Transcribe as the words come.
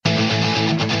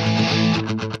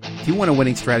Do you want a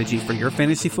winning strategy for your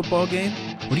fantasy football game?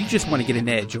 Or do you just want to get an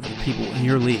edge over the people in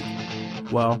your league?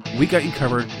 Well, we got you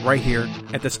covered right here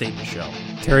at The Statement Show.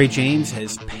 Terry James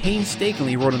has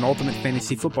painstakingly wrote an ultimate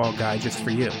fantasy football guide just for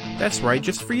you. That's right,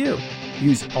 just for you.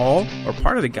 Use all or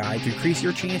part of the guide to increase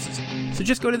your chances. So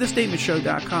just go to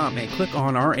thestatementshow.com and click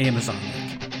on our Amazon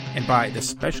link and buy the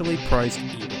specially priced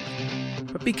ebook.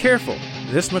 But be careful,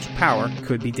 this much power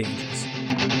could be dangerous.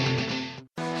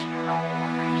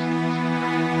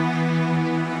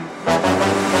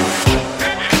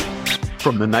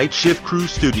 From the Night Shift Crew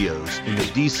Studios in the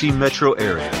DC metro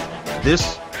area,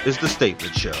 this is The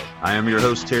Statement Show. I am your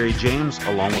host, Terry James,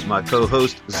 along with my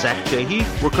co-host, Zach Jehe.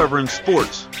 We're covering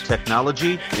sports,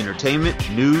 technology, entertainment,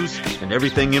 news, and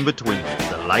everything in between.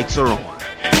 The lights are on.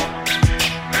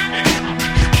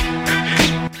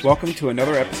 Welcome to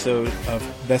another episode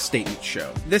of The Statement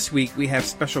Show. This week we have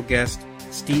special guest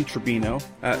Steve Cherubino.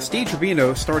 Steve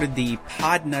Cherubino started the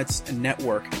Podnutz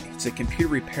network. It's a computer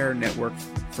repair network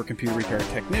for computer repair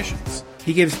technicians.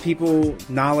 He gives people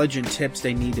knowledge and tips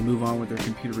they need to move on with their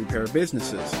computer repair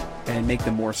businesses and make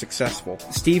them more successful.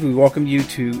 Steve, we welcome you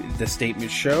to The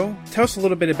Statement Show. Tell us a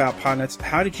little bit about Podnutz.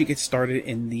 How did you get started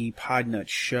in the Podnutz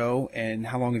show, and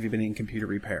how long have you been in computer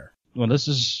repair? Well, this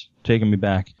is taking me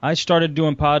back. I started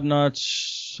doing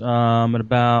Podnutz at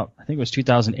about, I think it was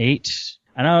 2008.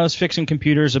 And I was fixing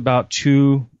computers about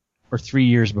 2 or 3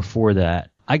 years before that.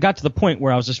 I got to the point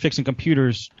where I was just fixing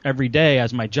computers every day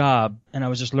as my job, and I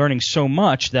was just learning so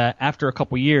much that after a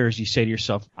couple years, you say to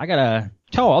yourself, I gotta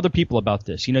tell other people about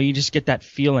this. You know, you just get that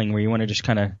feeling where you want to just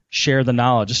kind of share the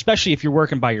knowledge, especially if you're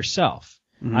working by yourself.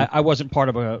 Mm-hmm. I wasn't part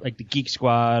of the Geek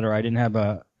Squad, or I didn't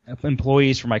have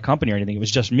employees for my company or anything. It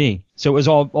was just me. So it was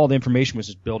all the information was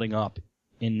just building up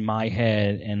in my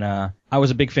head, and I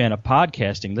was a big fan of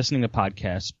podcasting, listening to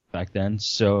podcasts back then.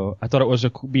 So I thought it was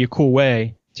be a cool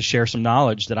way to share some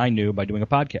knowledge that I knew by doing a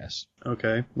podcast.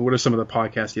 Okay. What are some of the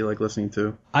podcasts you like listening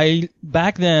to?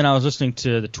 Back then I was listening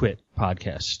to the Twit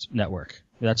podcast network.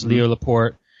 That's Leo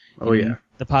Laporte. Oh, yeah.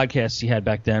 The podcasts he had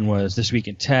back then was This Week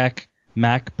in Tech,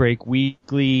 Mac Break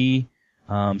Weekly,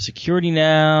 Security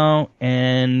Now,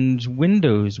 and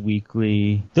Windows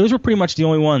Weekly. Those were pretty much the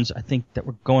only ones I think that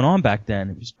were going on back then.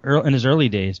 It was in his early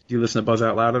days. Do you listen to Buzz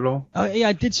Out Loud at all? Yeah,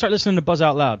 I did start listening to Buzz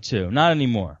Out Loud too. Not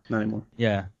anymore. Not anymore.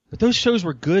 Yeah. But those shows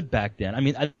were good back then. I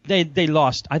mean, they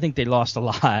lost. I think they lost a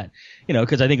lot,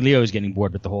 because I think Leo was getting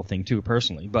bored with the whole thing too,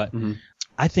 personally. But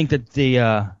I think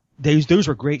that those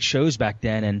were great shows back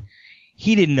then, and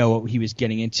he didn't know what he was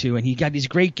getting into, and he got these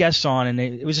great guests on, and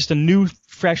it was just a new,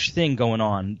 fresh thing going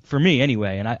on for me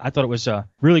anyway. And I thought it was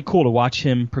really cool to watch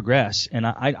him progress, and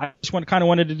I just kind of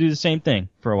wanted to do the same thing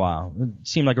for a while. It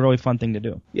seemed like a really fun thing to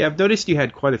do. Yeah, I've noticed you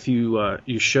had quite a few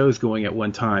your shows going at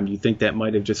one time. Do you think that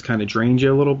might have just kind of drained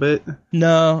you a little bit?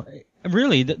 No,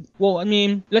 really. Well, I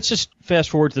mean, let's just fast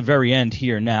forward to the very end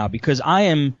here now, because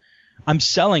I'm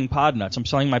selling Podnutz. I'm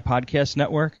selling my podcast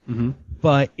network. Mm-hmm.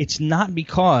 But it's not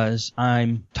because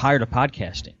I'm tired of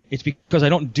podcasting. It's because I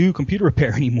don't do computer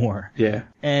repair anymore. Yeah.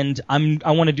 And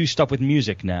I want to do stuff with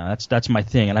music now. That's my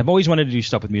thing. And I've always wanted to do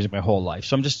stuff with music my whole life.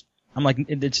 So I'm like,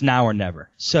 it's now or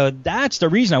never. So that's the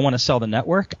reason I want to sell the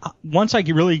network. Once I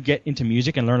really get into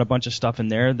music and learn a bunch of stuff in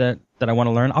there that I want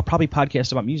to learn, I'll probably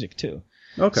podcast about music too.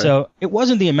 Okay. So it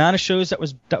wasn't the amount of shows that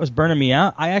was burning me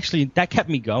out. That kept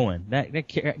me going. That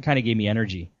kind of gave me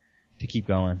energy to keep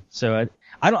going. So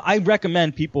I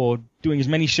recommend people doing as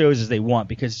many shows as they want,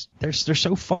 because they're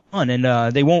so fun,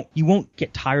 and you won't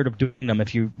get tired of doing them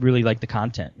if you really like the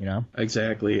content,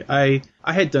 Exactly. I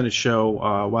had done a show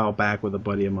a while back with a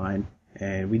buddy of mine,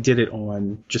 and we did it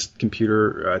on just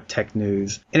computer tech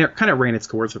news, and it kind of ran its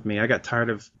course with me.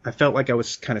 I felt like I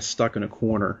was kind of stuck in a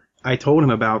corner. I told him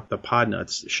about the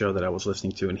Podnutz show that I was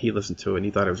listening to, and he listened to it, and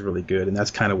he thought it was really good, and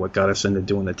that's kind of what got us into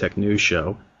doing the tech news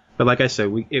show. But like I said,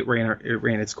 it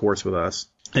ran its course with us.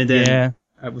 And then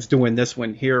I was doing this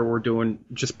one here. We're doing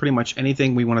just pretty much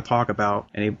anything we want to talk about,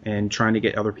 and trying to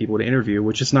get other people to interview,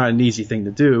 which is not an easy thing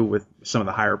to do with some of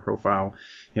the higher profile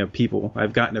people.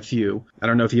 I've gotten a few. I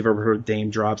don't know if you've ever heard of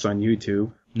Dame Drops on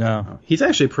YouTube. No. He's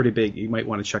actually pretty big. You might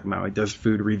want to check him out. He does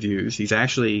food reviews. He's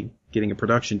actually getting a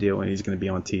production deal, and he's going to be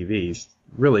on TV. He's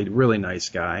really, really nice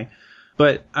guy.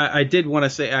 But I did want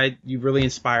to say you really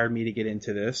inspired me to get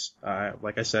into this.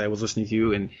 Like I said, I was listening to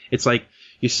you, and it's like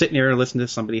you're sitting there and listening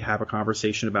to somebody have a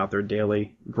conversation about their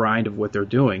daily grind of what they're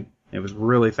doing. It was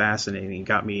really fascinating and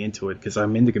got me into it because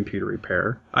I'm into computer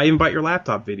repair. I even bought your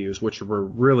laptop videos, which were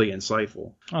really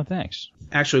insightful. Oh, thanks.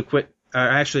 I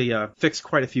fixed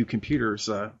quite a few computers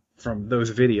from those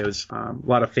videos. A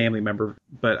lot of family members,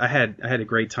 but I had a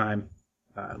great time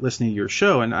listening to your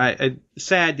show, and I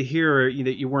sad to hear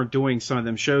that you weren't doing some of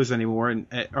them shows anymore. And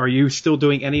are you still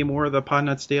doing any more of the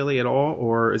Podnutz Daily at all,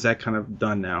 or is that kind of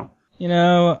done now?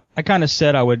 I kind of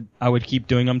said I would keep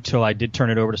doing them till I did turn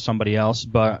it over to somebody else,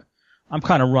 but I'm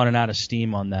kind of running out of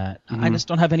steam on that. Mm-hmm. I just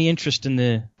don't have any interest in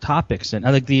the topics and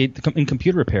I like in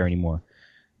computer repair anymore.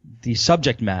 The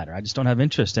subject matter, I just don't have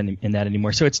interest in that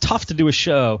anymore. So it's tough to do a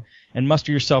show and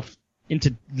muster yourself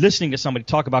into listening to somebody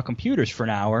talk about computers for an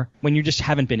hour when you just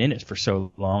haven't been in it for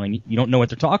so long and you don't know what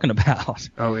they're talking about.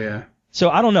 Oh yeah. So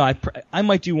I don't know. I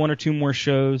might do one or two more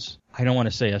shows. I don't want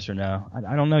to say yes or no.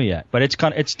 I don't know yet. But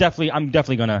I'm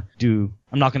definitely gonna do.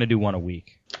 I'm not gonna do one a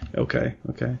week. Okay.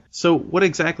 So what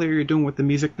exactly are you doing with the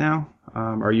music now?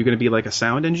 Are you going to be like a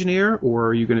sound engineer, or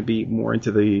are you going to be more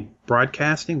into the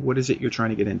broadcasting? What is it you're trying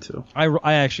to get into?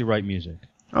 I actually write music.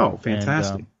 Oh,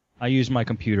 fantastic. And, I use my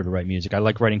computer to write music. I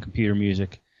like writing computer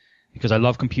music because I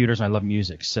love computers and I love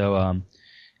music. So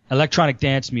electronic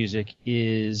dance music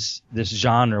is this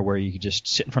genre where you can just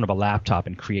sit in front of a laptop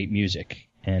and create music.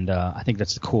 And I think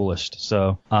that's the coolest.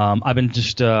 So I've been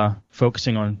just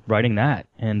focusing on writing that.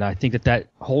 And I think that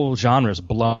whole genre is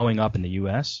blowing up in the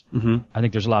U.S. Mm-hmm. I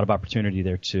think there's a lot of opportunity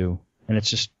there, too. And it's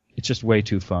just way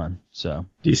too fun. So.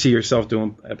 Do you see yourself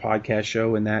doing a podcast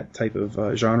show in that type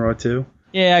of genre, too?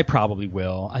 Yeah, I probably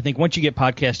will. I think once you get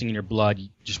podcasting in your blood, you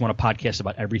just want to podcast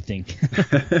about everything.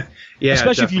 Yeah,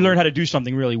 especially definitely. If you learn how to do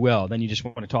something really well, then you just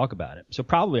want to talk about it. So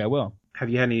probably I will. Have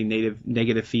you had any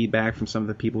negative feedback from some of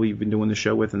the people you've been doing the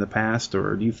show with in the past,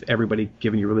 or everybody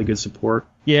giving you really good support?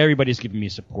 Yeah, everybody's giving me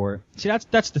support. See,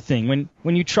 that's the thing.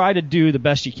 When you try to do the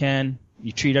best you can,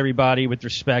 you treat everybody with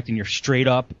respect and you're straight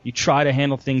up, you try to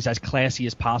handle things as classy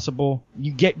as possible,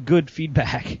 you get good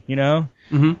feedback,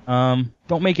 Mm-hmm.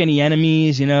 Don't make any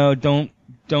enemies, don't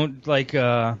like,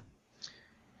 I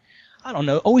don't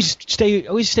know, always stay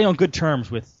on good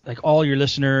terms with like all your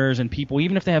listeners and people,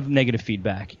 even if they have negative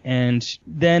feedback. And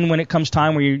then when it comes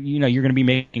time where you're going to be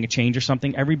making a change or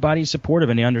something, everybody's supportive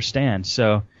and they understand.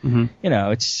 So, mm-hmm.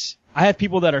 I have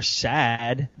people that are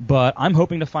sad, but I'm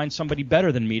hoping to find somebody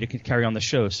better than me to carry on the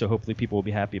show, so hopefully people will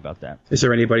be happy about that. Is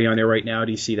there anybody on there right now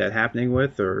do you see that happening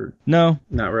with, or? No.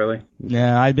 Not really?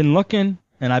 Yeah, I've been looking,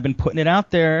 and I've been putting it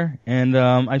out there, and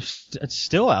it's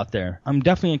still out there. I'm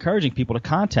definitely encouraging people to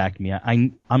contact me.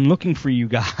 I'm looking for you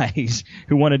guys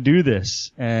who want to do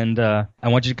this, and I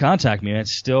want you to contact me.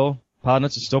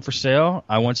 Podnutz is still for sale.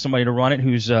 I want somebody to run it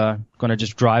who's going to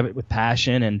just drive it with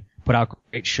passion and put out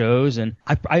great shows, and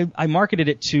I marketed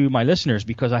it to my listeners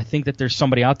because I think that there's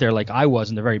somebody out there like I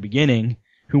was in the very beginning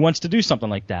who wants to do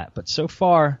something like that, but so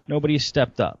far nobody has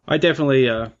stepped up. I definitely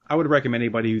I would recommend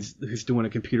anybody who's doing a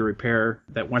computer repair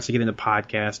that wants to get into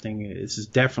podcasting. This is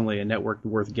definitely a network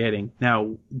worth getting.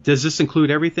 Now, does this include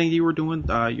everything you were doing?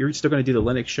 You're still going to do the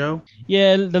Linux show?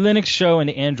 Yeah, the Linux show and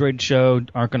the Android show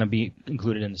aren't going to be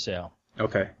included in the sale.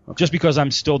 Okay. Just because I'm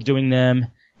still doing them.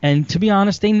 And to be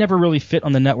honest, they never really fit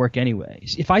on the network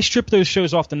anyways. If I strip those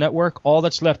shows off the network, all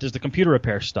that's left is the computer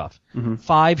repair stuff. Mm-hmm.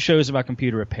 5 shows about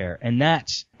computer repair. And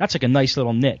that's like a nice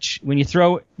little niche. When you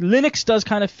throw Linux does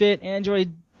kind of fit,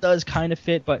 Android does kind of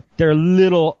fit, but they're a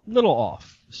little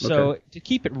off. So to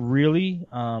keep it really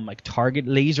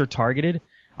laser targeted,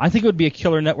 I think it would be a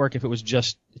killer network if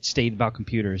it stayed about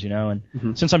computers, And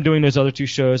mm-hmm. Since I'm doing those other 2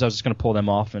 shows, I was just going to pull them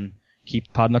off and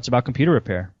keep Podnutz about computer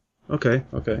repair. Okay.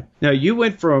 Now you were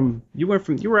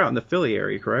out in the Philly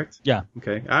area, correct? Yeah.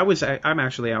 Okay. I'm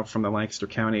actually out from the Lancaster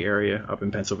County area up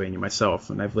in Pennsylvania myself,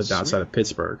 and I've lived outside of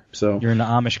Pittsburgh. So you're in the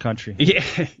Amish country.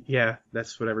 Yeah,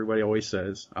 that's what everybody always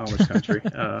says, Amish country.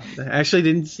 I actually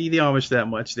didn't see the Amish that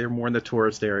much. They're more in the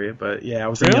tourist area, but yeah, I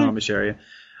was in the Amish area.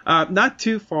 Not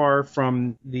too far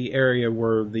from the area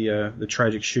where the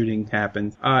tragic shooting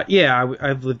happened.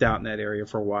 I've lived out in that area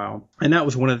for a while. And that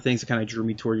was one of the things that kind of drew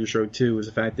me toward your show, too, was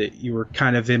the fact that you were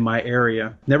kind of in my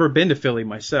area. Never been to Philly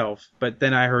myself, but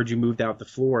then I heard you moved out to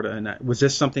Florida. And was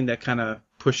this something that kind of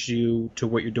pushed you to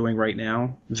what you're doing right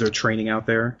now? Is there training out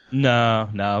there?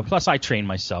 No. Plus, I train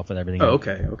myself and everything. Oh,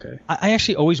 okay. I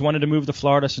actually always wanted to move to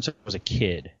Florida since I was a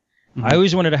kid. Mm-hmm. I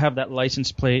always wanted to have that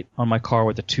license plate on my car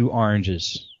with the 2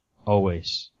 oranges.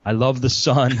 Always. I love the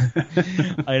sun.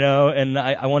 I know, and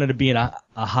I wanted to be in a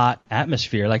hot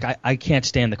atmosphere. Like, I can't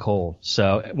stand the cold.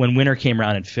 So when winter came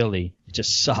around in Philly, it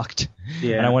just sucked.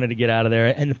 Yeah. And I wanted to get out of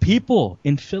there. And the people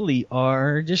in Philly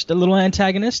are just a little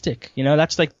antagonistic.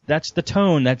 That's the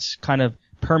tone that's kind of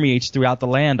permeates throughout the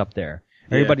land up there.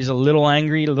 Everybody's a little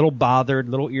angry, a little bothered,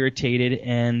 a little irritated,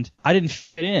 and I didn't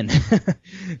fit in.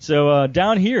 So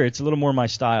down here, it's a little more my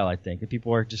style, I think. The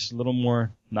people are just a little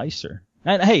more nicer.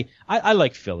 And hey, I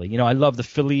like Philly. I love the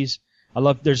Phillies.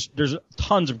 There's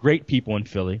tons of great people in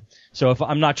Philly. So if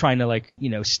I'm not trying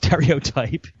to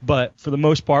stereotype, but for the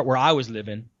most part where I was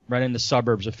living, right in the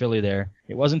suburbs of Philly there,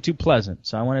 it wasn't too pleasant.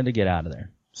 So I wanted to get out of there.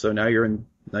 So now you're in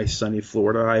nice sunny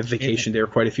Florida. I've vacationed there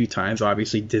quite a few times.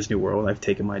 Obviously Disney World. I've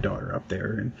taken my daughter up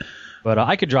there. But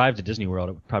I could drive to Disney World.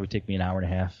 It would probably take me an hour and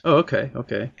a half. Oh,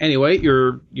 okay. Anyway,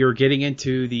 you're getting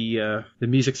into the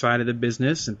music side of the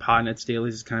business, and Podnutz Daily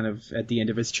is kind of at the end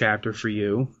of its chapter for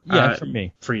you. Yeah, for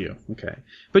me. For you, okay.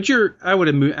 But I would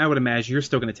imagine you're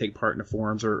still going to take part in the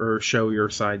forums or show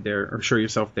your side there or show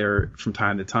yourself there from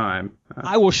time to time.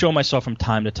 I will show myself from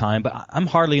time to time, but I'm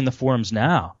hardly in the forums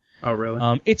now. Oh,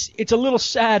 really? It's a little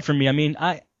sad for me. I mean,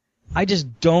 I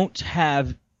just don't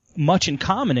have much in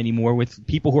common anymore with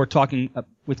people who are talking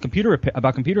about computer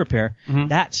repair. Mm-hmm.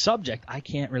 That subject I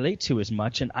can't relate to as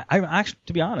much, and I actually,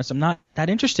 to be honest, I'm not that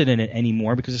interested in it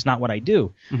anymore because it's not what I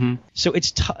do. Mm-hmm. So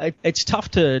it's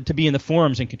tough to be in the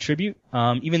forums and contribute.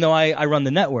 Even though I run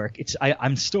the network,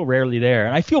 I'm still rarely there,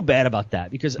 and I feel bad about that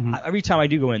because every time I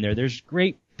do go in there, there's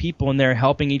great people in there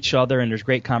helping each other, and there's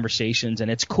great conversations,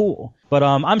 and it's cool. But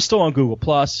I'm still on Google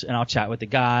Plus, and I'll chat with the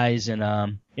guys,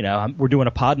 and we're doing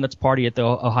a Podnutz party at the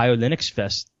Ohio Linux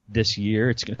Fest this year.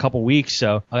 It's in a couple weeks,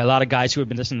 so a lot of guys who have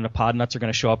been listening to Podnutz are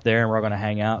going to show up there, and we're all going to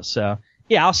hang out. So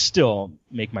yeah, I'll still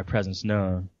make my presence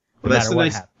known. Well, that's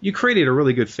nice. You created a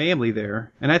really good family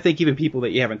there, and I think even people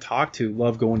that you haven't talked to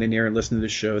love going in there and listening to the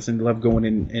shows, and love going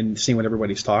in and seeing what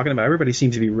everybody's talking about. Everybody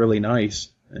seems to be really nice.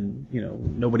 And,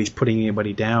 nobody's putting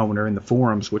anybody down when they're in the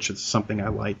forums, which is something I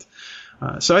liked.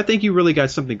 So I think you really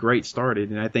got something great started,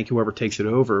 and I think whoever takes it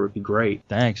over would be great.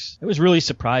 Thanks. It was really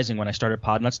surprising when I started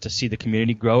Podnutz to see the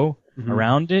community grow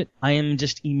around it. I am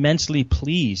just immensely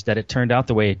pleased that it turned out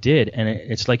the way it did, and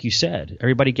it's like you said,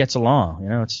 everybody gets along.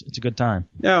 It's a good time.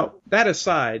 Now, that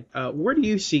aside, where do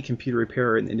you see computer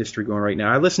repair in the industry going right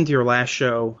now? I listened to your last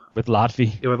show. With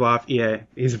Lotfi. With Lotfi, yeah.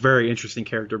 He's a very interesting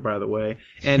character, by the way.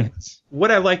 And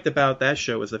what I liked about that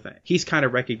show is the fact he's kind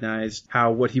of recognized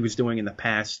how what he was doing in the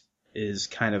past is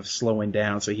kind of slowing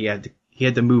down, so he had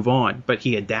to move on, but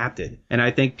he adapted. And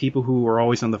I think people who are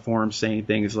always on the forums saying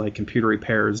things like computer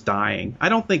repair is dying, I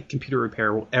don't think computer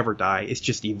repair will ever die. It's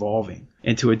just evolving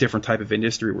into a different type of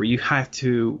industry where you have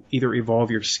to either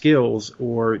evolve your skills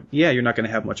or, you're not going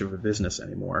to have much of a business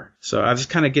anymore. So I was just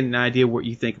kind of getting an idea what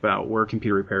you think about where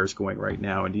computer repair is going right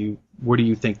now, and where do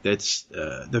you think that's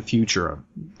the future of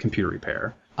computer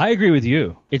repair? I agree with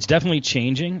you. It's definitely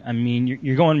changing. I mean,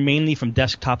 you're going mainly from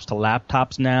desktops to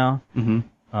laptops now. Mm-hmm.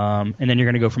 And then you're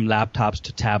going to go from laptops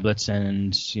to tablets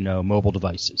and, mobile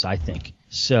devices, I think.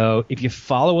 So if you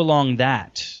follow along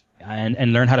that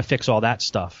and learn how to fix all that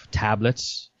stuff,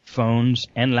 tablets, phones,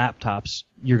 and laptops,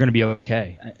 you're going to be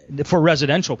okay. For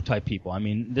residential type people, I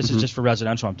mean, this is just for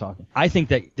residential I'm talking. I think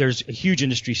that there's a huge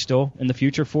industry still in the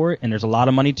future for it, and there's a lot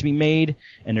of money to be made,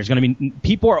 and there's going to be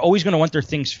people are always going to want their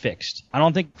things fixed. I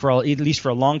don't think at least for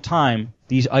a long time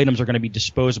these items are going to be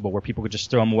disposable where people could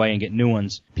just throw them away and get new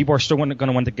ones. People are still going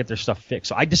to want to get their stuff fixed.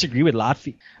 So I disagree with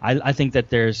Lotfi. I think that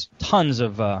there's tons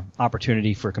of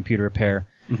opportunity for computer repair.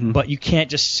 Mm-hmm. But you can't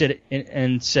just sit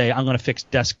and say, I'm going to fix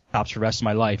desktops for the rest of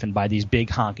my life and buy these big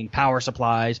honking power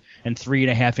supplies and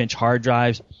 3.5-inch hard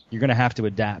drives. You're going to have to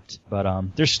adapt.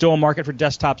 But there's still a market for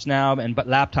desktops now, but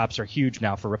laptops are huge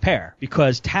now for repair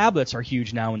because tablets are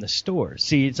huge now in the stores.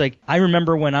 See, it's like I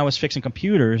remember when I was fixing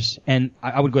computers and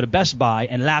I would go to Best Buy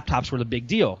and laptops were the big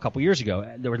deal a couple years ago.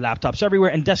 There were laptops everywhere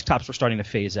and desktops were starting to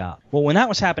phase out. Well, when that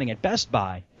was happening at Best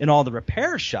Buy in all the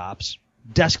repair shops,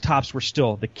 desktops were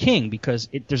still the king because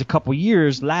there's a couple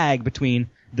years lag between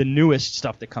the newest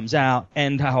stuff that comes out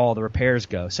and how all the repairs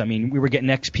go. So, I mean, we were getting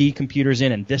XP computers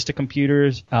in and Vista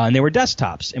computers, and they were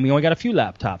desktops, and we only got a few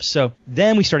laptops. So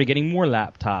then we started getting more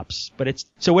laptops. But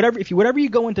whatever you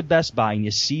go into Best Buy and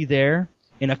you see there,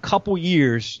 in a couple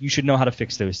years, you should know how to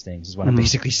fix those things, is what I'm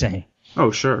basically saying. Oh,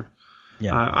 sure.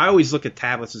 Yeah. I always look at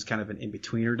tablets as kind of an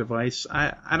in-betweener device.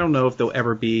 I don't know if they'll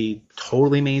ever be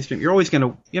totally mainstream. You're not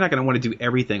gonna want to do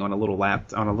everything on a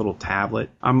little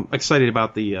tablet. I'm excited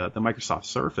about the Microsoft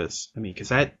Surface. I mean, because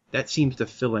that seems to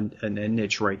fill in a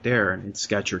niche right there, and it's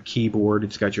got your keyboard,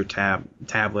 it's got your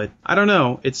tablet. I don't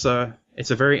know. It's a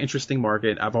very interesting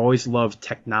market. I've always loved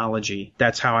technology.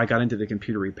 That's how I got into the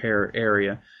computer repair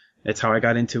area. That's how I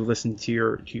got into listening to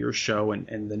your show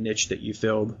and the niche that you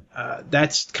filled.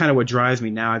 That's kind of what drives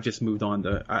me now. I've just moved on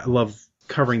to, I love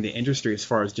covering the industry as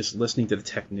far as just listening to the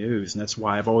tech news. And that's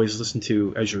why I've always listened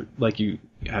to, like you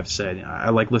have said,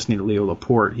 I like listening to Leo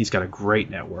Laporte. He's got a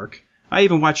great network. I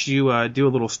even watched you do a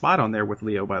little spot on there with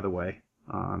Leo, by the way.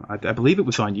 I believe it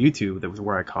was on YouTube. That was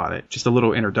where I caught it. Just a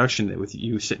little introduction with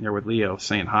you sitting there with Leo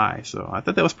saying hi. So I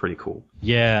thought that was pretty cool.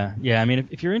 Yeah. I mean,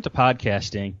 if you're into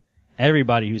podcasting,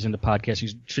 everybody who's into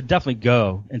podcasting should definitely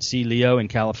go and see Leo in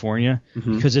California,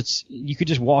 because you could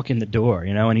just walk in the door,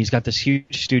 and he's got this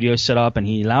huge studio set up, and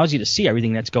he allows you to see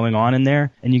everything that's going on in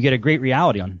there, and you get a great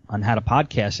reality on how to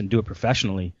podcast and do it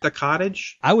professionally. The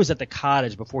Cottage? I was at the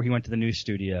Cottage before he went to the new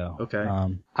studio.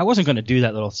 Okay. I wasn't going to do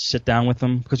that little sit down with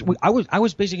him, because I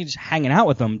was basically just hanging out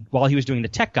with him while he was doing the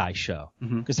Tech Guy show,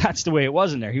 because that's the way it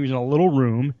was in there. He was in a little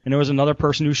room, and there was another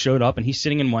person who showed up, and he's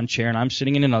sitting in one chair, and I'm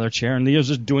sitting in another chair, and Leo's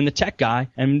just doing the Tech Guy,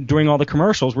 and during all the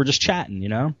commercials we're just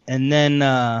chatting, and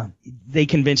then they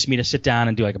convinced me to sit down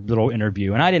and do like a little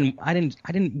interview, and I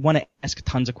didn't want to ask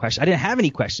tons of questions. I didn't have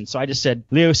any questions, so I just said,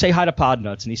 Leo, say hi to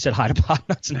Podnutz, and he said hi to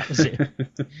Podnutz, and that was it.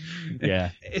 Yeah.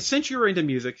 Since you're into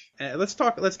music, let's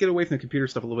get away from the computer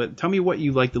stuff a little bit. Tell me what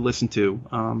you like to listen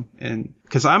to, and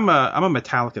because I'm a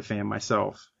Metallica fan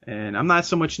myself. And I'm not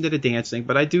so much into the dancing,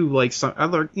 but I do like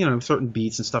certain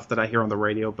beats and stuff that I hear on the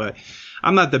radio, but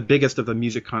I'm not the biggest of the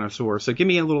music connoisseur. So give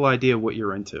me a little idea of what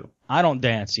you're into. I don't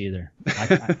dance either.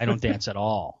 I don't dance at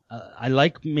all. I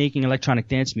like making electronic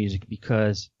dance music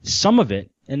because some of it,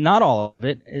 and not all of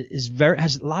it,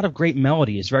 has a lot of great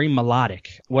melody. It's very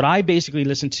melodic. What I basically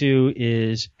listen to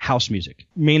is house music,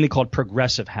 mainly called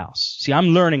progressive house. See, I'm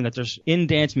learning that in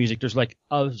dance music, there's like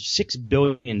 6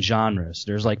 billion genres.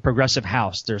 There's like progressive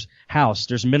house,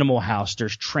 there's minimal house,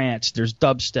 there's trance, there's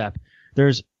dubstep,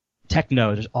 there's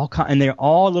techno, there's and they're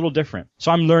all a little different.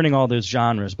 So I'm learning all those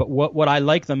genres. But what I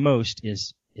like the most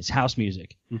is house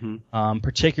music.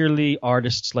 Particularly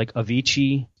artists like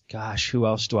Avicii. Gosh, who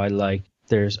else do I like?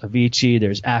 There's Avicii,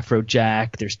 there's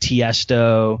Afrojack, there's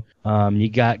Tiesto. You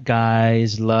got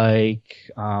guys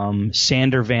like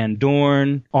Sander Van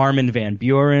Doorn, Armin van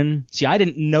Buuren. See, I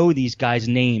didn't know these guys'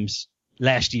 names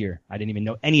last year. I didn't even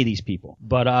know any of these people.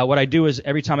 But what I do is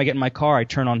every time I get in my car, I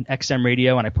turn on XM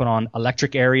radio and I put on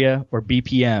Electric Area or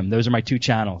BPM. Those are my 2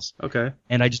 channels. Okay.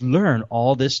 And I just learn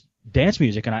all this dance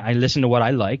music, and I listen to what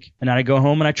I like, and then I go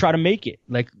home and I try to make it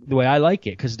like the way I like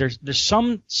it, because there's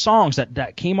some songs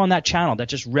that came on that channel that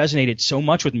just resonated so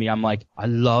much with me. I'm like, I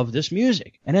love this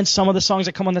music. And then some of the songs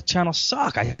that come on that channel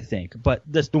suck, I think, but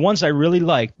the ones I really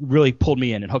like really pulled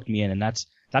me in and hooked me in, and that's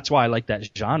why I like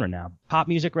that genre now. Pop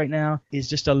music right now is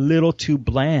just a little too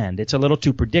bland. It's a little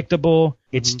too predictable.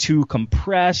 It's too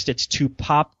compressed. It's too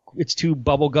pop. It's too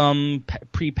bubblegum,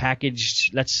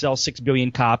 pre-packaged, let's sell 6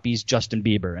 billion copies, Justin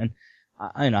Bieber.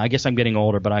 And I guess I'm getting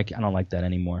older, but I don't like that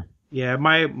anymore. Yeah,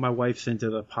 my wife's into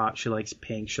the pop. She likes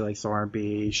Pink. She likes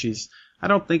R&B. I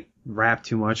don't think rap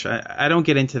too much. I don't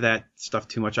get into that stuff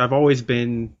too much. I've always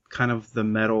been kind of the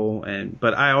metal,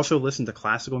 but I also listen to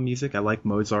classical music. I like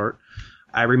Mozart.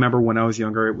 I remember when I was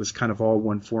younger, it was kind of all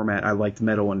one format. I liked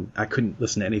metal, and I couldn't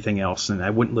listen to anything else, and I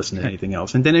wouldn't listen to anything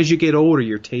else. And then as you get older,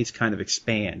 your tastes kind of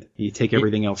expand. You take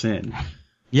everything else in.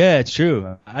 Yeah, it's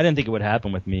true. I didn't think it would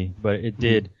happen with me, but it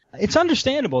did. It's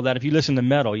understandable that if you listen to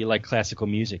metal, you like classical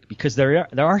music, because there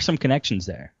are some connections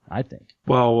there, I think.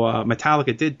 Well,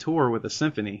 Metallica did tour with a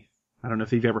symphony. I don't know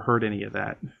if you've ever heard any of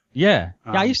that. Yeah.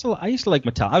 I used to like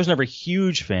Metallica. I was never a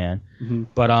huge fan,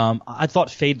 but I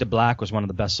thought Fade to Black was one of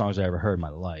the best songs I ever heard in my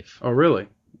life. Oh, really?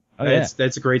 Oh, yeah.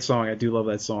 That's a great song. I do love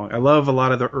that song. I love a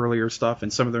lot of their earlier stuff,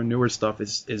 and some of their newer stuff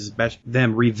is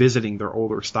them revisiting their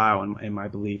older style, in my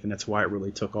belief, and that's why it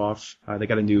really took off. They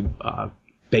got a new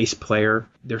bass player.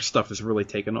 Their stuff has really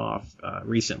taken off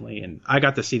recently, and I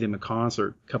got to see them in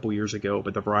concert a couple years ago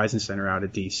at the Verizon Center out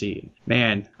of D.C.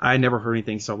 Man, I never heard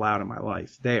anything so loud in my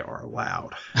life. They are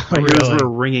loud. My ears were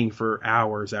ringing for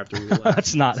hours after we left.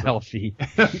 That's not healthy.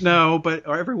 No, but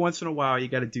every once in a while you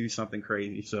got to do something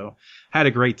crazy. So had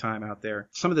a great time out there.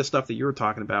 Some of the stuff that you were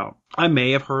talking about, I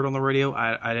may have heard on the radio.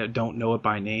 I don't know it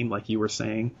by name, like you were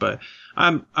saying, but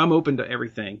I'm open to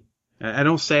everything. I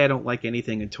don't say I don't like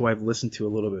anything until I've listened to a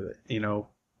little bit.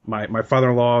 My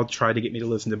father-in-law tried to get me to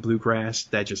listen to bluegrass.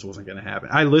 That just wasn't going to happen.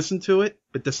 I listened to it,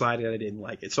 but decided I didn't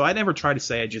like it. So I never try to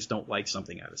say I just don't like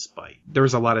something out of spite.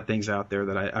 There's a lot of things out there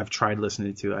that I've tried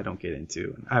listening to I don't get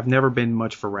into. I've never been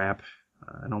much for rap.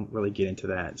 I don't really get into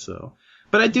that.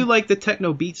 But I do like the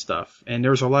techno beat stuff. And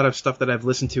there's a lot of stuff that I've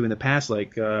listened to in the past,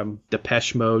 like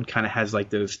Depeche Mode kind of has like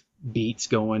those beats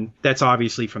going. That's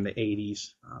obviously from the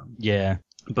 80s. Yeah.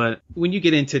 But when you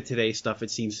get into today's stuff,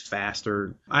 it seems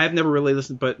faster. I have never really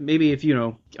listened, but maybe if,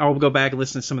 I'll go back and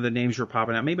listen to some of the names you're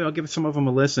popping out. Maybe I'll give some of them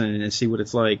a listen and see what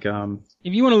it's like.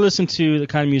 If you want to listen to the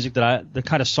kind of music the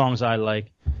kind of songs I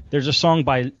like, there's a song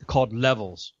called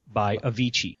Levels by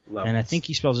Avicii. Levels. And I think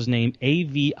he spells his name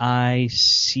Avicii.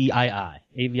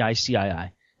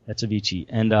 Avicii. That's Avicii.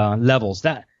 And Levels.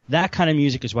 That kind of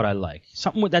music is what I like.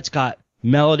 Something that's got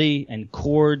melody and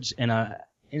chords and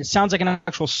it sounds like an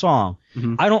actual song.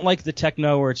 Mm-hmm. I don't like the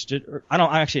techno where it's just,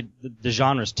 the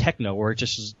genre is techno where it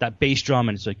just is that bass drum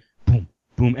and it's like boom,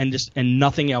 boom, and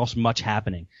nothing else much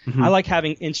happening. Mm-hmm. I like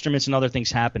having instruments and other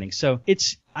things happening. So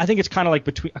I think it's kind of like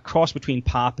a cross between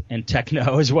pop and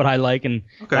techno is what I like, and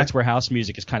that's where house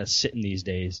music is kind of sitting these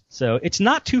days. So it's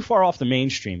not too far off the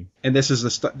mainstream. And this is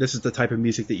the type of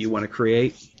music that you want to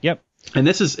create? Yep. And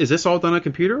is this all done on a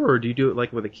computer, or do you do it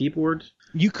like with a keyboard?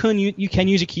 You can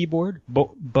use a keyboard,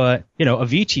 but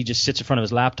Avicii just sits in front of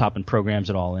his laptop and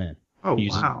programs it all in. Oh,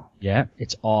 wow. Yeah,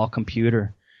 it's all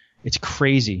computer. It's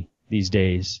crazy these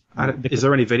days. Is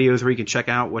there any videos where you can check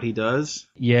out what he does?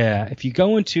 Yeah, if you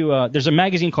go into there's a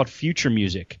magazine called Future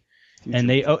Music, and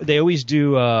they always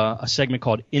do a segment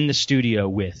called In the Studio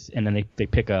with, and then they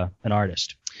pick an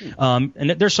artist.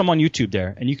 And there's some on YouTube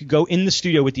there, and you could go in the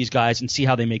studio with these guys and see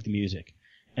how they make the music.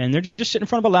 And they're just sitting in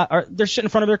front of they're sitting in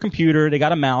front of their computer. They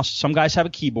got a mouse. Some guys have a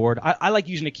keyboard. I like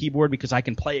using a keyboard because I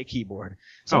can play a keyboard.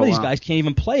 Some of these guys can't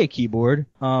even play a keyboard,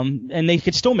 and they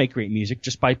could still make great music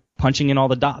just by punching in all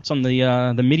the dots on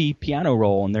the MIDI piano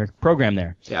roll in their program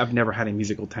there. Yeah, I've never had any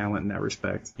musical talent in that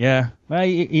respect. Yeah, well,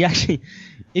 you actually,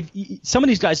 some of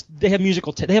these guys, they have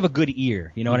they have a good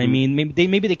ear. You know what I mean?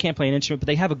 Maybe they can't play an instrument, but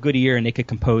they have a good ear and they could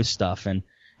compose stuff. And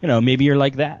maybe you're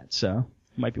like that, so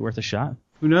it might be worth a shot.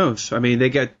 Who knows? I mean, they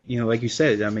got, like you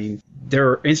said, I mean,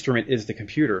 their instrument is the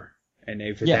computer, and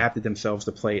they've adapted themselves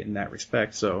to play it in that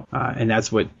respect. So, and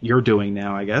that's what you're doing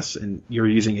now, I guess, and you're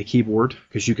using a keyboard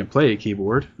because you can play a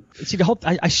keyboard. See,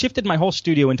 I shifted my whole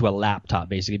studio into a laptop,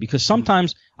 basically, because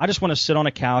sometimes I just want to sit on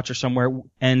a couch or somewhere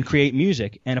and create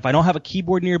music, and if I don't have a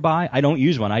keyboard nearby, I don't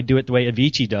use one. I do it the way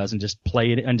Avicii does and just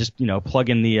play it and just,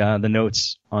 plug in the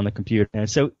notes on the computer. And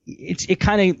so it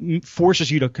kind of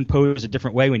forces you to compose a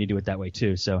different way when you do it that way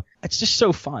too. So it's just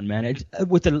so fun, man.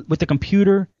 With the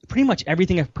computer, pretty much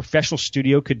everything a professional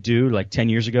studio could do like 10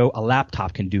 years ago, a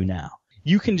laptop can do now.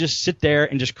 You can just sit there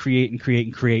and just create and create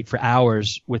and create for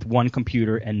hours with one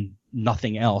computer and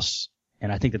nothing else.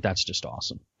 And I think that's just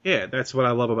awesome. Yeah, that's what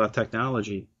I love about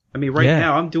technology. I mean,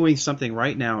 now, I'm doing something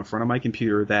right now in front of my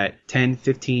computer that 10,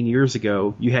 15 years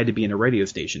ago, you had to be in a radio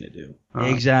station to do.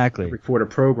 Exactly. Record a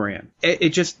program.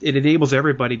 It enables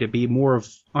everybody to be more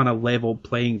on a level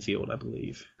playing field, I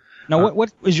believe. Now,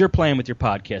 what is your plan with your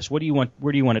podcast? Where do you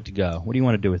want it to go? What do you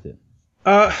want to do with it?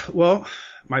 Well,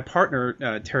 my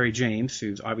partner, Terry James,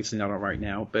 who's obviously not on right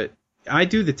now, but I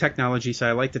do the technology side.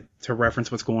 I like to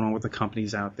reference what's going on with the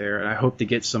companies out there, and I hope to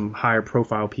get some higher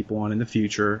profile people on in the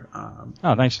future.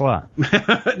 Oh, thanks a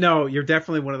lot. No, you're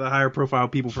definitely one of the higher profile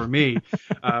people for me.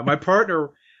 My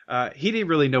partner, he didn't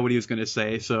really know what he was going to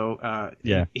say, so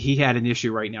he had an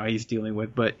issue right now he's dealing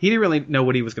with, but he didn't really know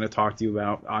what he was going to talk to you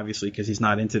about, obviously, because he's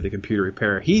not into the computer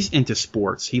repair. He's into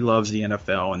sports. He loves the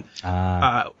NFL, and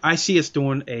I see us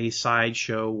doing a side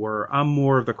show where I'm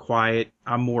more of the quiet,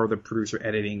 I'm more of the producer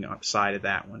editing side of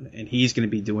that one, and he's going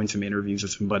to be doing some interviews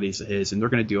with some buddies of his, and they're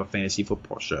going to do a fantasy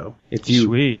football show. If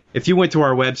you went to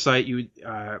our website,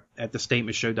 at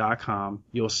thestatementshow.com,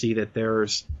 you'll see that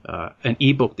there's an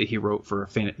ebook that he wrote for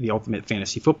the Ultimate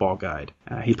Fantasy Football Guide.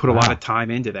 He put a lot of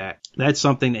time into that. That's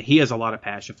something that he has a lot of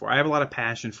passion for. I have a lot of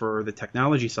passion for the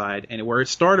technology side, and where it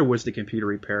started was the computer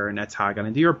repair, and that's how I got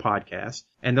into your podcast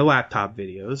and the laptop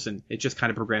videos, and it just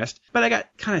kind of progressed. But I got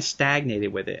kind of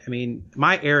stagnated with it. I mean,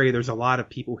 my area, there's a lot of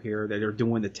people here that are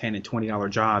doing the $10 and $20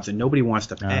 jobs, and nobody wants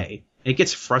to pay. It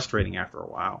gets frustrating after a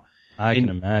while. I can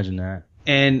imagine that.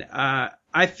 And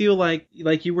I feel like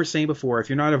you were saying before, if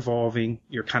you're not evolving,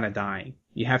 you're kind of dying.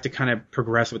 You have to kind of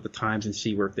progress with the times and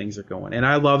see where things are going. And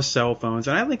I love cell phones,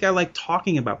 and I like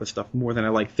talking about the stuff more than I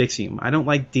like fixing them. I don't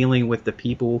like dealing with the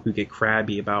people who get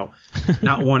crabby about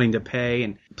not wanting to pay.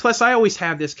 And plus, I always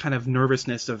have this kind of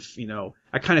nervousness of,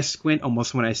 I kind of squint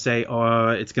almost when I say,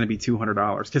 it's going to be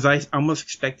 $200, because I'm almost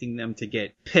expecting them to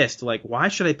get pissed. Like, why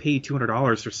should I pay you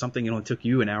 $200 for something that only took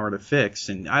you an hour to fix?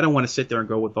 And I don't want to sit there and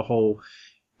go with the whole,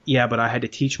 yeah, but I had to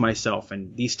teach myself,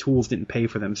 and these tools didn't pay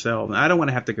for themselves. And I don't want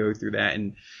to have to go through that.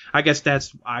 And I guess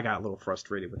I got a little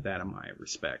frustrated with that in my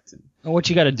respect. What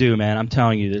you got to do, man, I'm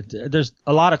telling you, that there's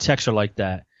a lot of techs are like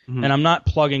that. Mm-hmm. And I'm not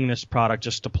plugging this product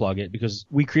just to plug it, because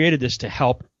we created this to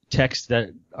help techs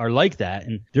that are like that.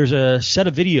 And there's a set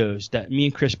of videos that me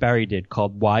and Chris Barry did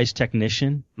called Wise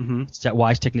Technician. Mm-hmm. It's at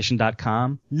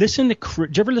wisetechnician.com. Did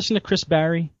you ever listen to Chris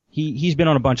Barry? He's been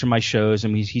on a bunch of my shows,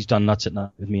 and he's done Nuts at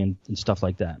Nut with me and stuff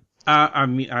like that. I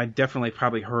mean, I definitely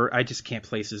probably heard. I just can't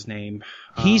place his name.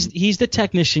 He's the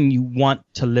technician you want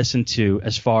to listen to,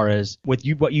 as far as what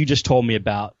you just told me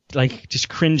about, like just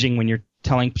cringing when you're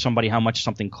telling somebody how much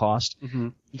something costs. Mm-hmm.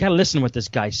 You got to listen to what this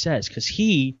guy says, because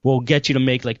he will get you to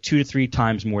make like 2 to 3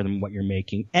 times more than what you're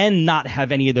making and not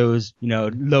have any of those,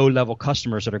 low-level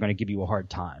customers that are going to give you a hard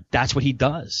time. That's what he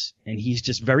does. And he's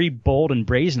just very bold and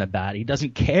brazen about it. He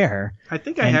doesn't care. I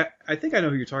think I know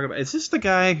who you're talking about. Is this the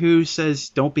guy who says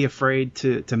don't be afraid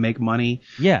to make money?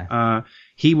 Yeah.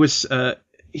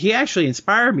 He actually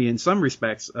inspired me in some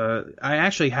respects. I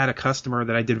actually had a customer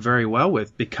that I did very well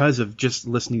with because of just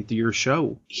listening to your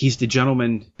show. He's the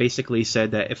gentleman basically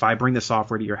said that if I bring the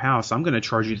software to your house, I'm going to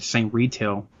charge you the same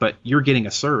retail, but you're getting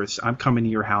a service. I'm coming to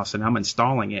your house and I'm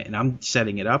installing it and I'm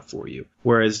setting it up for you.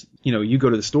 Whereas, you go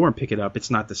to the store and pick it up.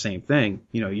 It's not the same thing.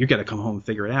 You got to come home and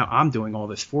figure it out. I'm doing all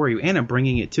this for you and I'm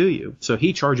bringing it to you. So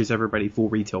he charges everybody full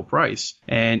retail price.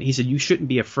 And he said, you shouldn't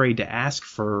be afraid to ask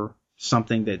for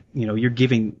something that, you're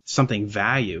giving something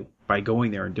value by going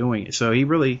there and doing it. So he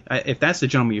really, if that's the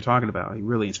gentleman you're talking about, he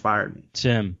really inspired me. It's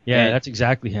him. Yeah, and that's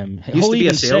exactly him. He used to be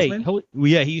a salesman?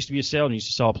 He used to be a salesman. He used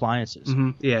to sell appliances.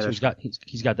 Mm-hmm. Yeah. So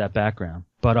he's got that background.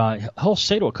 But he'll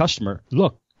say to a customer,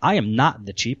 look, I am not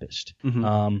the cheapest.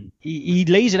 Mm-hmm. He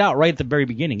lays it out right at the very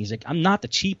beginning. He's like, I'm not the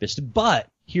cheapest, but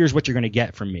here's what you're going to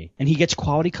get from me. And he gets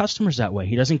quality customers that way.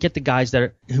 He doesn't get the guys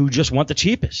who just want the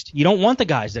cheapest. You don't want the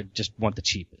guys that just want the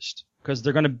cheapest, because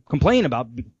they're going to complain about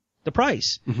the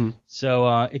price. Mm-hmm.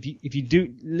 So if you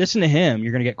do listen to him,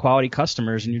 you're going to get quality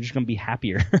customers, and you're just going to be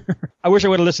happier. I wish I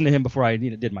would have listened to him before I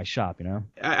did my shop.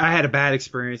 I had a bad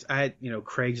experience. I had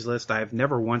Craigslist. I've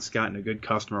never once gotten a good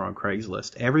customer on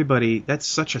Craigslist. Everybody, that's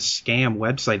such a scam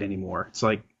website anymore. It's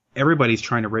like everybody's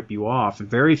trying to rip you off, and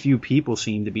very few people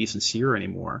seem to be sincere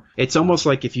anymore. It's almost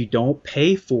like if you don't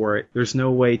pay for it, there's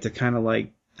no way to kind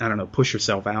of push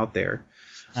yourself out there.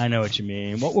 I know what you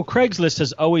mean. Well, Craigslist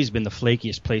has always been the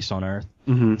flakiest place on earth.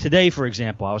 Mm-hmm. Today, for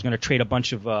example, I was going to trade a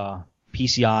bunch of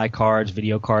PCI cards,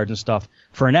 video cards and stuff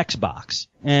for an Xbox.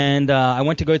 And I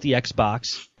went to go get the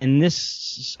Xbox, and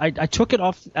I took it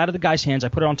out of the guy's hands, I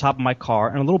put it on top of my car,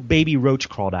 and a little baby roach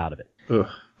crawled out of it. Ugh.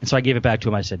 And so I gave it back to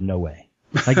him. I said, no way.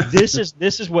 Like, this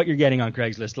is what you're getting on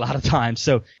Craigslist a lot of times.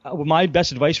 So my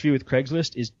best advice for you with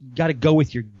Craigslist is you got to go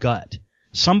with your gut.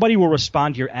 Somebody will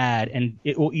respond to your ad, and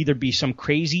it will either be some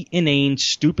crazy, inane,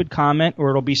 stupid comment, or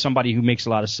it'll be somebody who makes a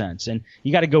lot of sense. And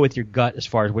you got to go with your gut as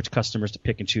far as which customers to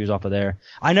pick and choose off of there.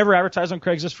 I never advertised on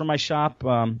Craigslist for my shop.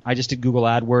 I just did Google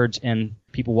AdWords, and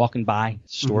people walking by the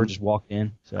store just walked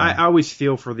in. So. I always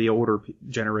feel for the older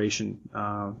generation,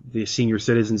 the senior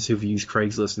citizens who've used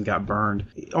Craigslist and got burned.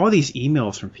 All these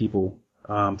emails from people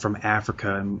from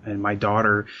Africa, and my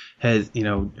daughter has,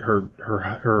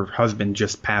 her husband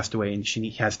just passed away, and she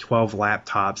has 12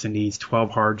 laptops and needs 12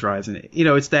 hard drives, and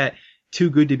it's that too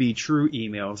good to be true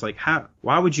emails. Like,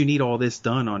 why would you need all this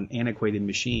done on antiquated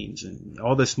machines and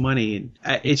all this money?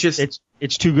 And it's just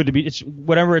it's too good to be. It's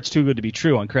whatever. It's too good to be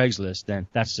true on Craigslist. Then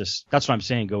that's what I'm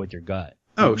saying. Go with your gut.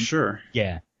 Oh, sure.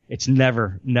 Yeah. It's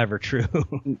never true.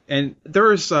 And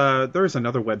there's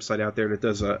another website out there that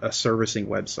does a servicing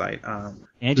website.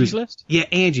 Angie's List? Yeah,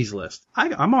 Angie's List.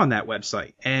 I'm on that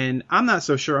website, and I'm not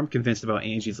so sure I'm convinced about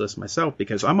Angie's List myself,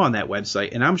 because I'm on that website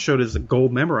and I'm showed as a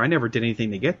gold member. I never did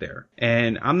anything to get there,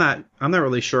 and I'm not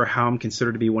really sure how I'm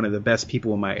considered to be one of the best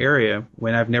people in my area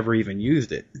when I've never even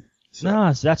used it. So.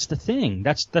 No, that's the thing.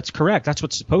 That's correct. That's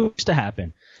what's supposed to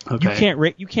happen. Okay.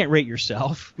 You can't rate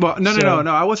yourself. Well, no.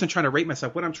 I wasn't trying to rate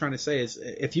myself. What I'm trying to say is,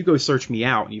 if you go search me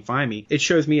out and you find me, it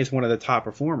shows me as one of the top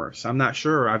performers. I'm not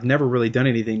sure. I've never really done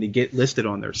anything to get listed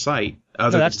on their site.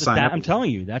 I'm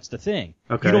telling you, that's the thing.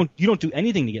 Okay. You don't do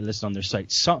anything to get listed on their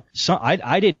site.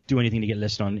 I didn't do anything to get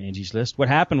listed on Angie's List. What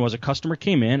happened was a customer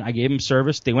came in, I gave them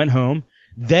service, they went home.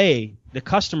 The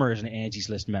customer is an Angie's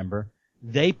List member.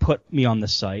 They put me on the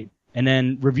site and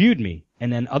then reviewed me.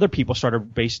 And then other people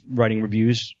started writing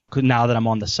reviews now that I'm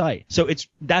on the site. So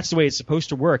that's the way it's supposed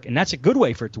to work, and that's a good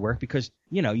way for it to work, because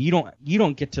you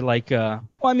don't get to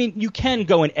you can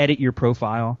go and edit your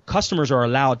profile. Customers are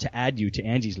allowed to add you to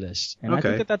Angie's List, and I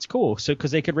think that's cool. So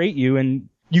because they could rate you, and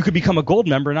you could become a gold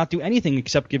member and not do anything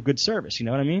except give good service. You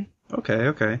know what I mean?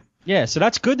 Okay. Yeah, so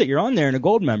that's good that you're on there and a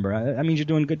gold member. That means you're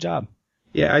doing a good job.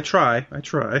 Yeah, I try.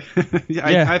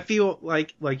 Yeah. I feel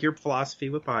like your philosophy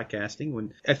with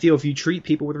podcasting, I feel if you treat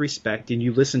people with respect and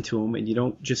you listen to them and you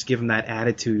don't just give them that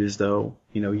attitude as though,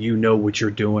 you know what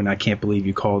you're doing. I can't believe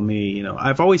you called me.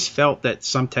 I've always felt that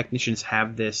some technicians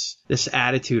have this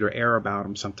attitude or air about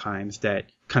them sometimes that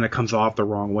kind of comes off the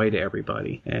wrong way to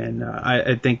everybody. And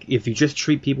I think if you just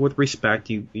treat people with respect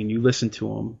and you listen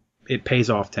to them, it pays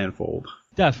off tenfold.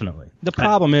 Definitely. The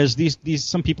problem is these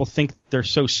some people think they're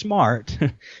so smart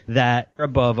that they're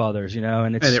above others,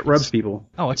 and it rubs people.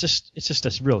 Oh, it's just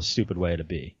a real stupid way to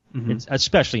be. Mm-hmm.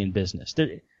 Especially in business.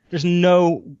 there's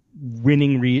no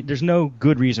there's no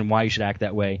good reason why you should act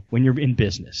that way when you're in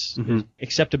business,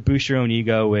 except to boost your own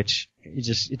ego, which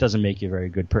it doesn't make you a very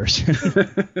good person.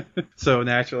 So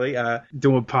naturally,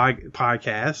 doing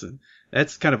podcasts, and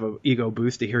that's kind of an ego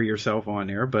boost to hear yourself on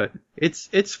there, but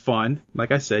it's fun.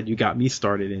 Like I said, you got me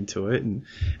started into it,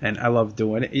 and I love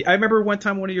doing it. I remember one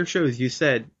time on one of your shows you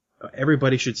said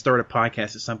everybody should start a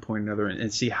podcast at some point or another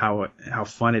and see how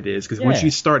fun it is, because once you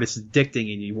start, it's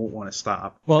addicting and you won't want to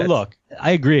stop. Well, look,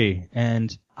 I agree,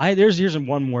 and here's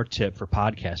one more tip for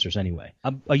podcasters anyway.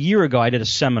 A year ago, I did a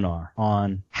seminar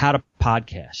on how to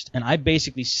podcast, and I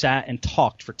basically sat and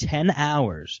talked for 10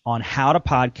 hours on how to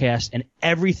podcast and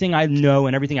everything I know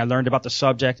and everything I learned about the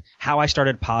subject, how I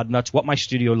started Podnutz, what my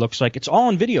studio looks like. It's all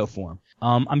in video form.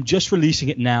 I'm just releasing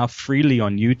it now freely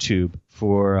on YouTube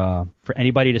for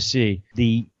anybody to see.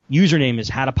 The username is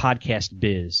How to Podcast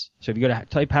Biz. So if you go to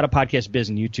type How to Podcast Biz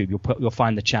in YouTube, you'll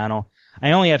find the channel.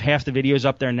 I only have half the videos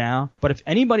up there now, but if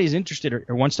anybody's interested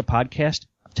or wants to podcast,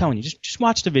 I'm telling you, just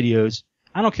watch the videos.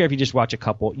 I don't care if you just watch a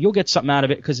couple. You'll get something out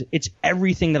of it because it's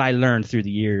everything that I learned through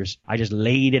the years. I just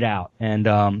laid it out,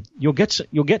 and you'll get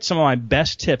some of my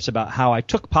best tips about how I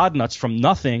took Podnutz from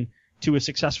nothing to a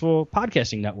successful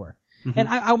podcasting network. And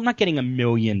I'm not getting 1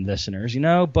 million listeners,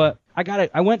 but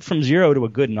I went from 0 to a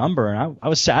good number, and I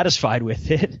was satisfied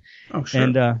with it. Oh,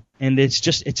 sure. And it's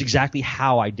exactly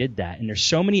how I did that. And there's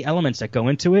so many elements that go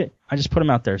into it. I just put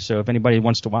them out there. So if anybody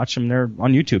wants to watch them, they're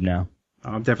on YouTube now.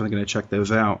 I'm definitely going to check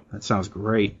those out. That sounds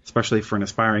great, especially for an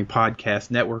aspiring podcast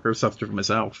networker such as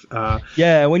myself.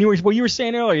 Yeah, when you were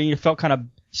saying earlier, you felt kind of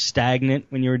stagnant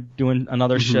when you were doing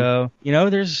another show.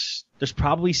 There's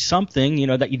probably something,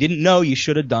 that you didn't know you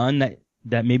should have done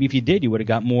that maybe if you did, you would have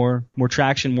got more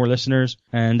traction, more listeners.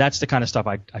 And that's the kind of stuff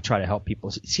I try to help people.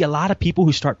 See, a lot of people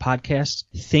who start podcasts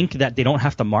think that they don't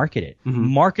have to market it.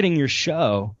 Marketing your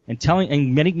show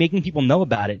and making people know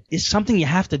about it is something you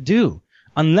have to do.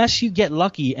 Unless you get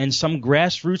lucky and some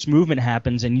grassroots movement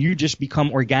happens and you just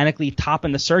become organically top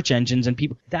in the search engines and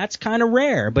people, that's kind of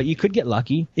rare, but you could get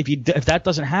lucky. If that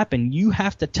doesn't happen, you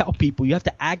have to tell people, you have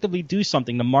to actively do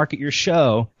something to market your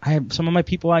show. I have some of my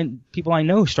people I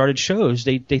know started shows.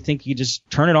 They think you just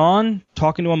turn it on,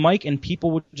 talk into a mic, and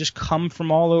people would just come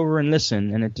from all over and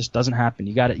listen, and it just doesn't happen.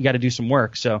 You got to do some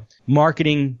work. So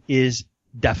marketing is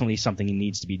definitely something that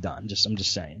needs to be done. I'm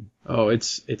just saying. Oh,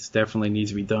 it's definitely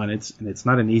needs to be done. It's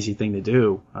not an easy thing to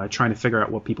do. Trying to figure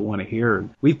out what people want to hear.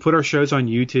 We've put our shows on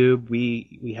YouTube.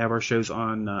 We have our shows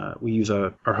on. We use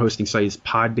our hosting site is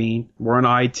Podbean. We're on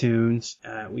iTunes.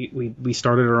 We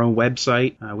started our own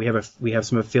website. We have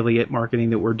some affiliate marketing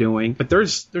that we're doing. But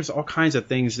there's all kinds of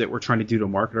things that we're trying to do to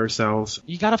market ourselves.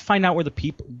 You got to find out where the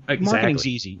people. Exactly. Marketing's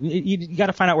easy. You got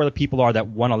to find out where the people are that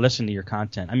want to listen to your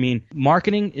content. I mean,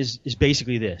 marketing is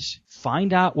basically this: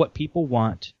 find out what people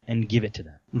want and give it to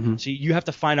them. So you have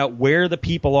to find out where the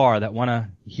people are that want to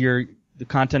hear the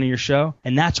content of your show,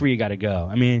 and that's where you got to go.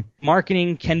 I mean,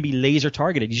 marketing can be laser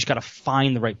targeted. You just got to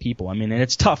find the right people. I mean, and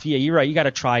it's tough. Yeah, you're right. You got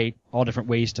to try all different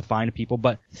ways to find people,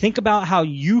 but think about how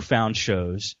you found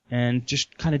shows and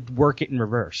just kind of work it in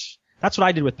reverse. That's what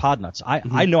I did with Podnutz.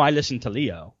 I know I listened to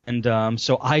Leo, and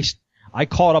so I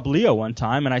called up Leo one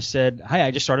time and I said, "Hey,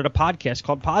 I just started a podcast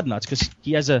called Podnutz," because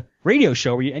he has a radio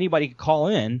show where anybody could call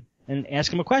in and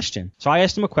ask him a question. So I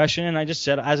asked him a question, and I just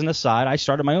said, as an aside, I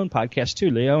started my own podcast too,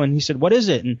 Leo. And he said, "What is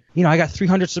it?" And I got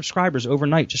 300 subscribers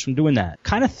overnight just from doing that.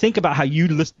 Kind of think about how you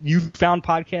found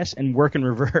podcasts and work in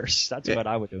reverse. That's what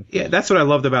I would do. Yeah, that's what I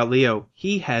loved about Leo.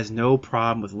 He has no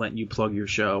problem with letting you plug your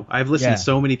show. I've listened to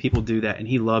so many people do that, and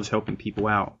he loves helping people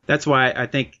out. That's why I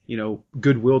think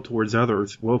goodwill towards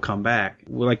others will come back.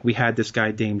 Like we had this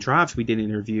guy Dame Drops. We did an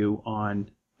interview on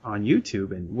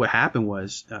YouTube, and what happened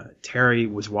was Terry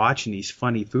was watching these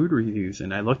funny food reviews,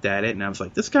 and I looked at it and I was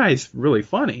like, this guy's really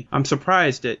funny. I'm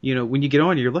surprised that when you get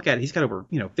on, you look at it, he's got over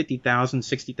 50,000,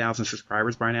 60,000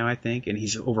 subscribers by now, I think, and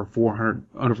he's over 4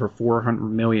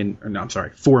 million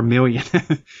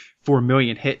 4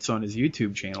 million hits on his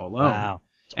YouTube channel alone. Wow,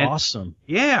 awesome.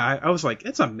 Yeah, I was like,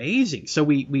 it's amazing. So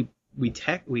we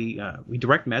direct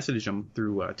messaged him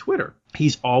through Twitter.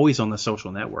 He's always on the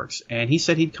social networks, and he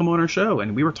said he'd come on our show,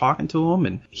 and we were talking to him,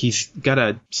 and he's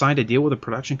got signed a deal with a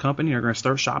production company. They're going to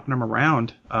start shopping him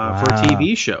around for a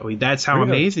TV show. That's how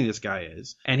amazing this guy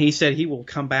is. And he said he will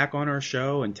come back on our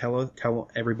show and tell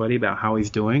everybody about how he's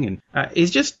doing. And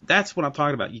that's what I'm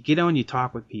talking about. You get on, you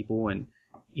talk with people, and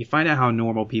you find out how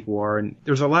normal people are, and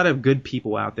there's a lot of good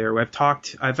people out there. I've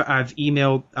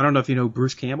emailed, I don't know if you know who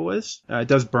Bruce Campbell is.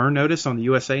 Does Burn Notice on the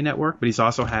USA Network, but he's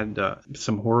also had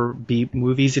some horror B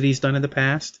movies that he's done in the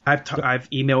past. I've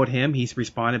emailed him. He's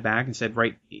responded back and said,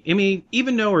 right, I mean,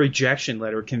 even though a rejection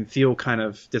letter can feel kind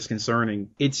of disconcerting,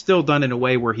 it's still done in a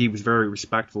way where he was very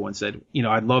respectful and said, you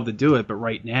know, I'd love to do it, but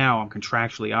right now I'm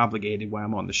contractually obligated while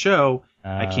I'm on the show.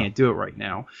 I can't do it right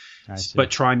now, but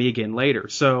try me again later.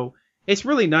 So it's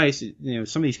really nice, you know,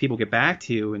 some of these people get back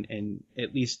to you and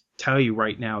at least tell you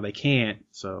right now they can't.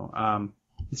 So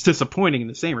it's disappointing in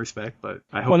the same respect, but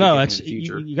I hope in the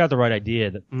future. You got the right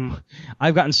idea. That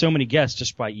I've gotten so many guests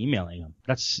just by emailing them.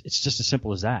 It's just as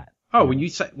simple as that. Oh, when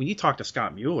you talked to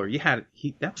Scott Mueller, that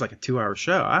was like a 2-hour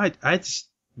show. I just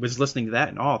was listening to that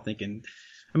and all thinking,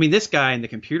 I mean, this guy in the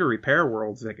computer repair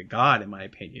world is like a god, in my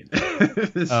opinion.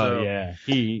 Oh yeah,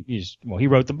 he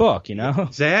wrote the book, you know.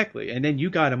 Exactly, and then you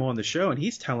got him on the show, and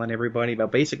he's telling everybody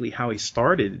about basically how he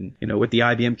started, and you know, with the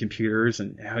IBM computers,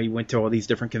 and how he went to all these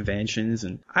different conventions.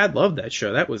 And I loved that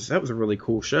show. That was a really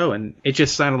cool show, and it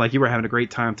just sounded like you were having a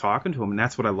great time talking to him, and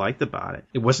that's what I liked about it.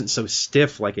 It wasn't so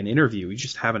stiff like an interview; you're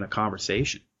just having a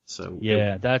conversation. So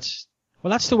yeah, that's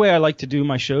the way I like to do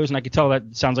my shows, and I can tell that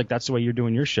it sounds like that's the way you're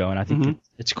doing your show, and I think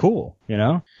it's cool, you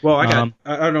know? Well,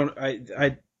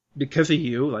 I because of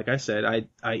you, like I said,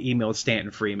 I emailed Stanton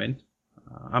Freeman.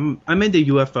 I'm into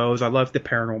UFOs. I love the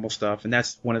paranormal stuff, and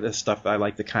that's one of the stuff I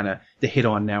like to hit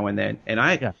on now and then.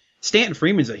 And Stanton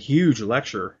Freeman's a huge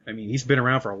lecturer. I mean, he's been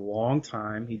around for a long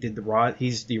time.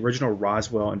 He's the original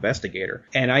Roswell investigator.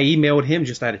 And I emailed him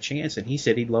just out of chance, and he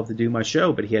said he'd love to do my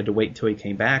show, but he had to wait until he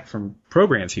came back from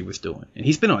programs he was doing. And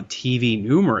he's been on TV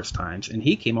numerous times, and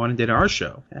he came on and did our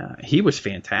show. He was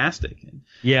fantastic.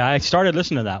 Yeah, I started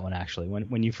listening to that one, actually,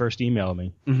 when you first emailed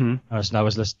me. Mm-hmm. I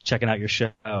was checking out your show.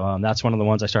 That's one of the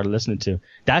ones I started listening to.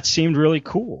 That seemed really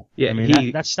cool. Yeah, I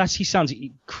mean, he sounds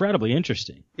incredibly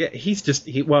interesting. Yeah,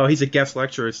 he's a guest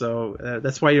lecturer, so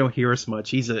that's why you don't hear us much.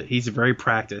 He's very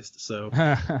practiced, so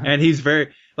and he's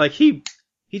very he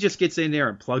just gets in there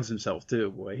and plugs himself too.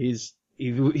 Boy,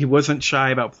 he wasn't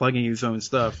shy about plugging his own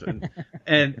stuff,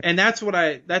 and that's what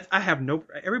I have no.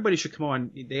 Everybody should come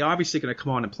on. They obviously going to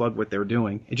come on and plug what they're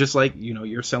doing. It's just like, you know,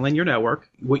 you're selling your network.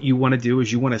 What you want to do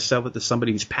is you want to sell it to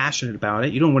somebody who's passionate about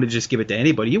it. You don't want to just give it to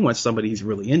anybody. You want somebody who's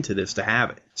really into this to have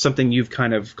it. Something you've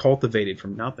kind of cultivated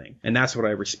from nothing, and that's what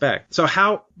I respect. So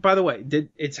how? By the way,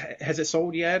 has it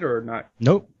sold yet or not?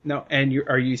 Nope. No. And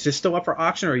is this still up for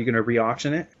auction, or are you going to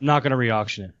re-auction it? Not going to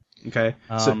re-auction it. Okay.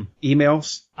 So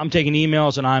emails? I'm taking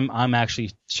emails, and I'm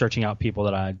actually searching out people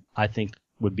that I think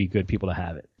would be good people to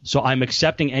have it. So I'm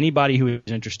accepting anybody who is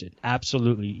interested.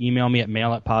 Absolutely. Email me at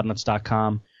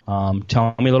mail@podnutz.com.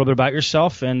 Tell me a little bit about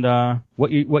yourself and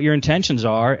what your intentions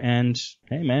are. And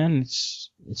hey, man,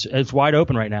 it's wide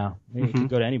open right now. You can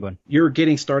go to anybody. You're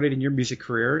getting started in your music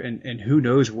career, and who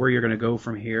knows where you're going to go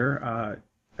from here.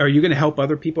 Are you going to help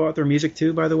other people out their music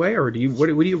too, by the way, or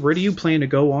where do you plan to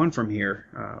go on from here?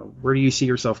 Where do you see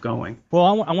yourself going? Well,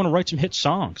 I want to write some hit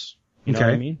songs. You know what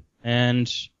I mean?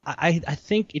 And I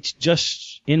think it's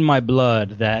just in my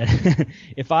blood that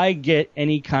if I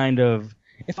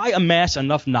amass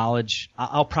enough knowledge,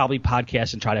 I'll probably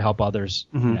podcast and try to help others.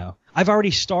 You know, I've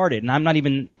already started, and I'm not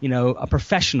even, you know, a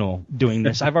professional doing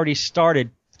this. I've already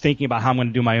started thinking about how I'm going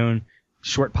to do my own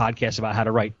short podcast about how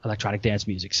to write electronic dance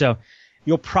music. So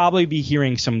you'll probably be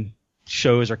hearing some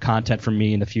shows or content from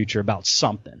me in the future about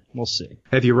something. We'll see.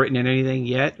 Have you written anything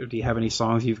yet, or do you have any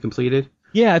songs you've completed?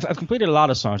 Yeah, I've completed a lot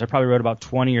of songs. I probably wrote about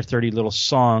 20 or 30 little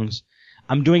songs.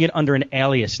 I'm doing it under an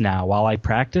alias now while I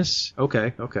practice.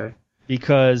 Okay.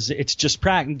 Because it's just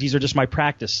these are just my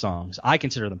practice songs. I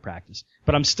consider them practice,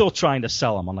 but I'm still trying to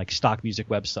sell them on like stock music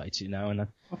websites, you know. And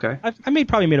I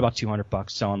probably made about $200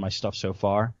 selling my stuff so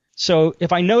far. So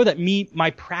if I know that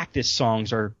my practice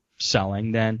songs are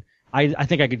selling, then I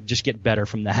think I could just get better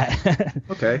from that.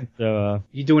 Okay. So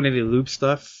you doing any loop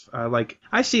stuff? Like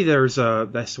I see there's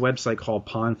this website called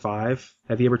Pond 5.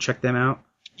 Have you ever checked them out?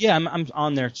 Yeah, I'm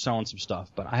on there selling some stuff,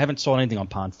 but I haven't sold anything on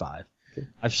Pond 5. Okay.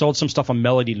 I've sold some stuff on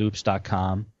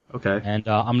melodyloops.com. Okay. And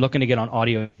I'm looking to get on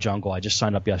Audio Jungle. I just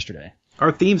signed up yesterday.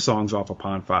 Our theme song's off of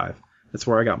Pond 5. That's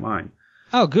where I got mine.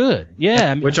 Oh, good.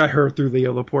 Yeah. Which I heard through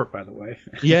Leo Laporte, by the way.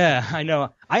 Yeah, I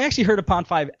know. I actually heard of Pond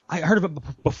 5. I heard of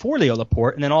it before Leo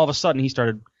Laporte, and then all of a sudden he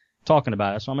started talking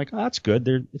about it. So I'm like, oh, that's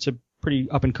good. It's a pretty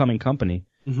up-and-coming company.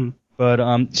 Mm-hmm.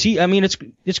 But, see, I mean, it's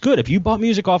good. If you bought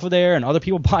music off of there and other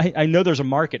people buy, I know there's a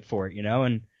market for it, you know,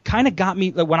 and kind of got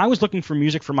me, like, when I was looking for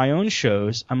music for my own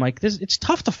shows, I'm like, it's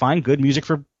tough to find good music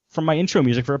from my intro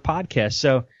music for a podcast.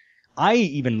 So I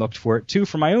even looked for it, too,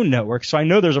 for my own network. So I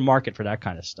know there's a market for that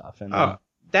kind of stuff. And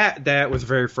That was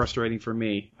very frustrating for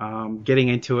me. Getting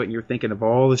into it and you're thinking of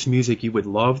all this music you would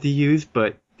love to use,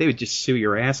 but they would just sue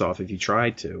your ass off if you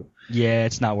tried to. Yeah,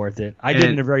 it's not worth it. I did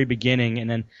in the very beginning, and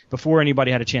then before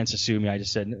anybody had a chance to sue me, I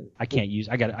just said I can't use.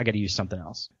 I got to use something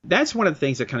else. That's one of the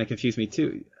things that kind of confused me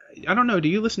too. I don't know. Do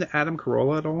you listen to Adam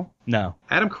Carolla at all? No.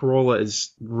 Adam Carolla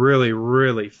is really,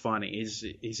 really funny.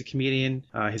 He's a comedian.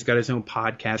 He's got his own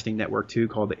podcasting network too,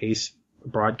 called the Ace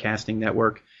Broadcasting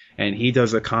Network, and he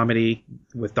does a comedy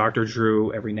with Dr.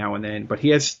 Drew every now and then. But he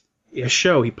has a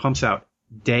show he pumps out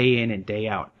day in and day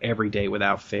out, every day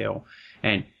without fail,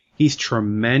 and he's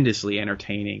tremendously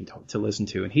entertaining to listen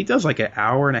to. And he does like an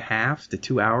hour and a half to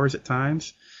 2 hours at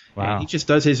times. Wow. And he just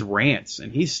does his rants,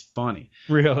 and he's funny.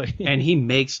 Really? And he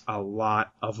makes a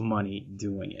lot of money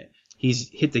doing it. He's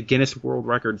hit the Guinness World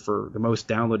Record for the most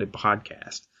downloaded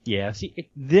podcast. Yeah, see,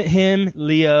 him,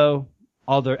 Leo,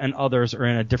 others are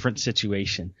in a different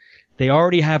situation. They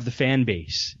already have the fan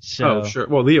base. So. Oh, sure.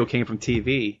 Well, Leo came from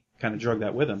TV, kind of drug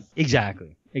that with him.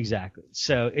 Exactly.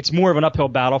 So it's more of an uphill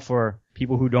battle for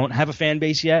people who don't have a fan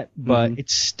base yet, but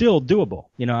it's still doable.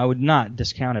 I would not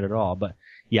discount it at all, but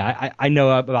yeah, I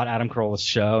know about Adam Carolla's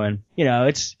show, and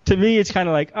to me it's kind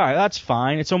of like, all right, that's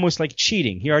fine. It's almost like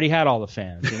cheating. He already had all the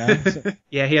fans, So.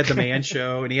 Yeah, he had the Man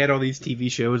Show, and he had all these TV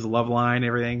shows, Love Line,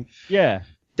 everything. Yeah,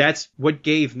 that's what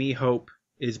gave me hope,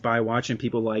 is by watching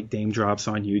people like Dame Drops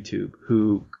on YouTube,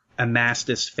 who amassed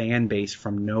this fan base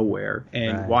from nowhere,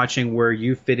 and watching where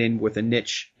you fit in with a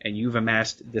niche, and you've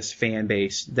amassed this fan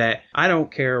base that I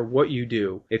don't care what you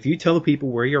do. If you tell the people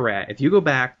where you're at, if you go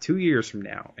back 2 years from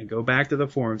now and go back to the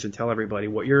forums and tell everybody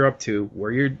what you're up to, where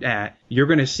you're at, you're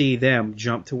going to see them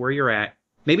jump to where you're at.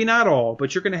 Maybe not all,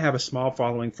 but you're going to have a small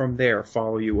following from there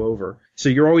follow you over. So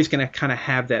you're always going to kind of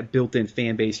have that built-in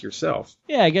fan base yourself.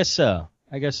 Yeah, I guess so.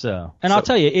 And I'll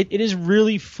tell you, it is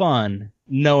really fun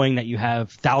knowing that you have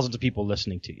thousands of people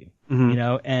listening to you,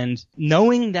 and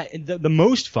knowing that the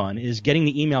most fun is getting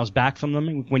the emails back from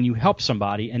them when you help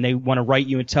somebody and they want to write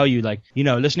you and tell you, like,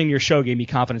 listening to your show gave me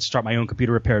confidence to start my own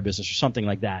computer repair business or something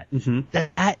like that.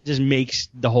 That just makes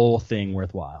the whole thing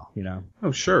worthwhile,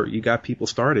 Oh, sure. You got people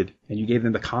started and you gave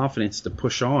them the confidence to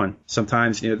push on.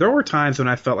 Sometimes, there were times when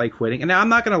I felt like quitting, and now I'm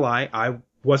not going to lie, I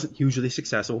wasn't hugely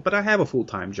successful, but I have a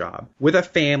full-time job. With a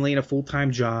family and a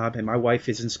full-time job, and my wife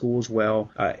is in school as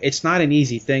well, it's not an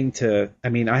easy thing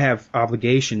I have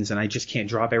obligations, and I just can't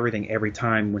drop everything every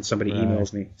time when somebody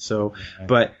emails me. So,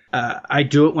 but I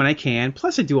do it when I can.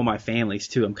 Plus, I do it with my families,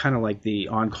 too. I'm kind of like the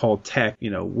on-call tech,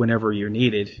 whenever you're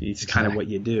needed. It's kind of what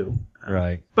you do.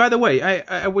 Right. By the way,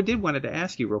 I did wanted to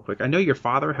ask you real quick. I know your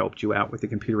father helped you out with the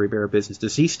computer repair business.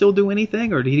 Does he still do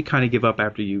anything, or did he kind of give up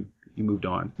after you moved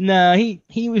on? No,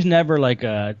 he was never like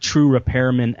a true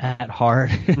repairman at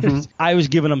heart. I was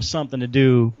giving him something to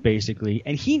do, basically,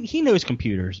 and he knows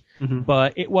computers,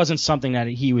 but it wasn't something that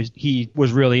he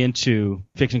was really into,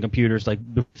 fixing computers, like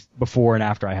before and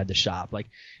after I had the shop. Like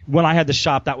when I had the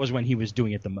shop, that was when he was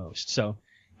doing it the most. So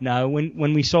now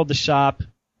when we sold the shop,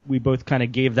 we both kind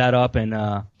of gave that up,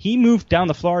 and he moved down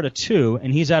to Florida too,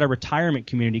 and he's at a retirement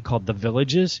community called The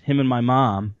Villages, him and my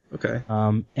mom. Okay.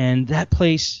 And that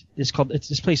place is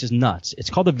this place is nuts. It's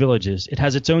called The Villages. It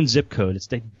has its own zip code. It's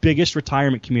the biggest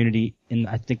retirement community in,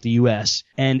 I think, the U.S.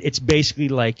 And it's basically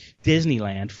like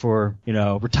Disneyland for,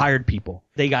 retired people.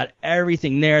 They got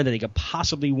everything there that they could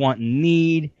possibly want and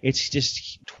need. It's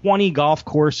just 20 golf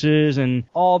courses and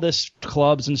all this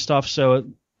clubs and stuff. So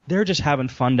they're just having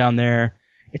fun down there.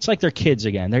 It's like they're kids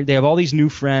again. They have all these new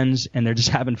friends, and they're just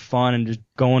having fun and just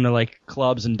going to like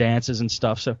clubs and dances and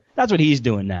stuff. So that's what he's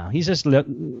doing now. He's just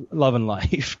loving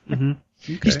life. Okay.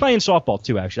 He's playing softball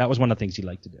too. Actually, that was one of the things he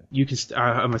liked to do. You can.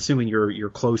 I'm assuming you're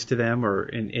close to them,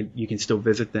 and you can still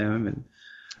visit them. And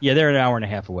yeah, they're an hour and a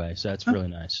half away, so that's really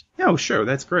nice. Oh, sure,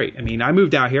 that's great. I mean, I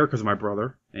moved out here because of my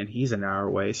brother, and he's an hour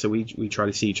away, so we try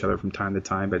to see each other from time to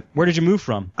time. But where did you move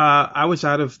from? I was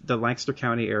out of the Lancaster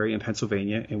County area in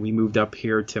Pennsylvania, and we moved up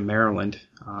here to Maryland.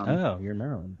 You're in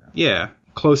Maryland. Yeah,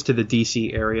 close to the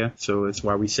D.C. area, so that's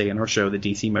why we say in our show the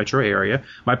D.C. metro area.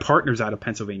 My partner's out of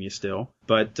Pennsylvania still,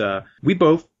 but we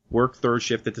both work third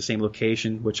shift at the same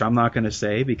location, which I'm not going to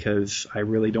say because I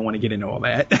really don't want to get into all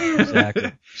that.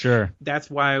 Exactly. Sure. That's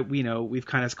why we've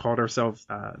kind of called ourselves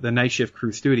the Night Shift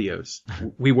Crew Studios.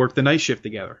 We work the night shift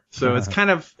together, so it's kind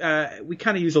of we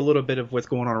kind of use a little bit of what's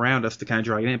going on around us to kind of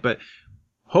drag it in, but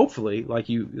hopefully, like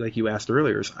you asked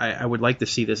earlier, I would like to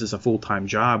see this as a full-time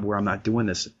job where I'm not doing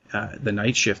this the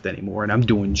night shift anymore, and I'm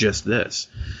doing just this.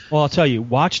 Well, I'll tell you,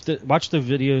 watch the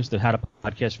videos, the how to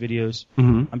podcast videos.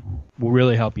 Will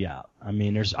really help you out. I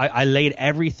mean, I laid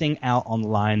everything out on the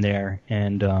line there,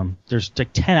 and there's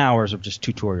like 10 hours of just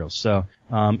tutorials. So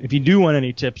if you do want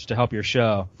any tips to help your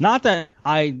show, not that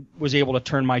I was able to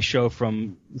turn my show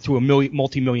to a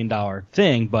multi-million-dollar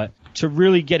thing, but to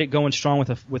really get it going strong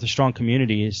with a strong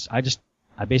community,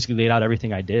 I basically laid out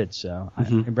everything I did, so I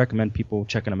recommend people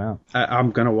checking them out.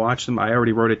 I'm going to watch them. I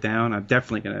already wrote it down. I'm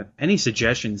definitely going to... Any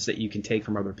suggestions that you can take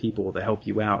from other people to help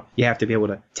you out, you have to be able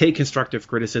to take constructive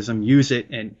criticism, use it,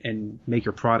 and make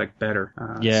your product better.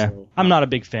 I'm not a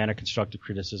big fan of constructive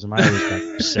criticism. I always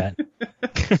get upset.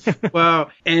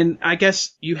 Well, and I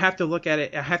guess you have to look at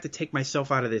it... I have to take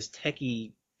myself out of this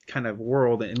techie kind of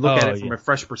world and look at it from a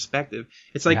fresh perspective.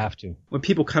 It's like when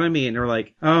people come to me and they're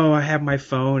like, oh, I have my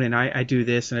phone and I do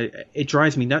this, and it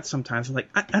drives me nuts sometimes. I'm like,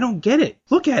 I don't get it.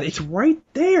 Look at it. It's right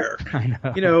there. I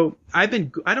know. You know, I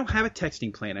don't have a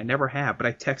texting plan. I never have, but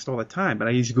I text all the time, but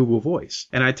I use Google Voice,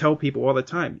 and I tell people all the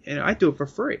time, and I do it for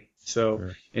free. So,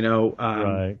 you know,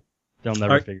 right. They'll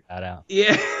never figure that out.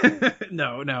 Yeah.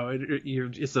 No,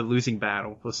 it's a losing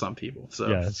battle for some people. So,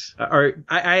 yes. All right.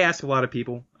 I ask a lot of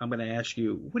people. I'm going to ask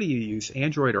you, what do you use,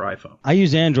 Android or iPhone? I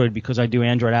use Android because I do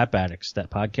Android App Addicts,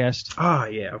 that podcast. Ah,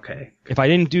 yeah, okay. If I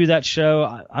didn't do that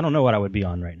show, I don't know what I would be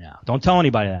on right now. Don't tell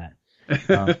anybody that.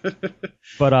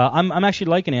 But I'm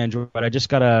actually liking Android. I just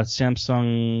got a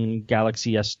Samsung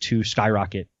Galaxy S2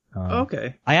 Skyrocket.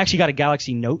 Okay. I actually got a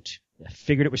Galaxy Note. I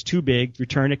figured it was too big,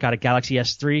 returned it, got a Galaxy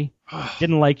S3,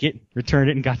 didn't like it,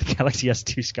 returned it, and got the Galaxy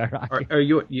S2 Skyrocket. Are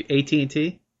you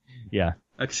AT&T? Yeah.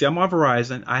 See, I'm on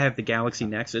Verizon. I have the Galaxy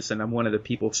Nexus, and I'm one of the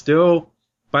people still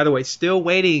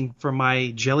waiting for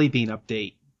my Jelly Bean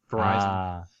update,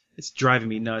 Verizon. It's driving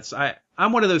me nuts.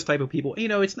 I'm one of those type of people, you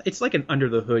know, it's like an under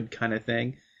the hood kind of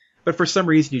thing, but for some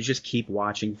reason you just keep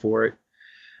watching for it.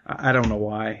 I don't know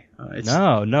why.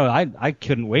 No, I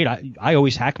couldn't wait. I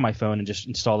always hack my phone and just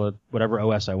install whatever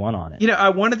OS I want on it. You know, I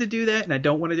wanted to do that, and I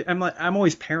don't want to. I'm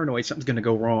always paranoid something's going to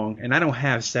go wrong, and I don't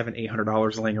have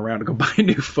 $700-800 laying around to go buy a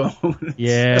new phone.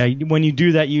 Yeah, when you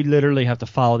do that, you literally have to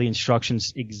follow the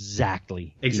instructions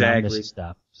exactly. Exactly.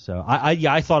 Stuff. So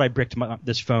I thought I bricked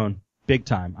this phone big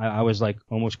time. I was like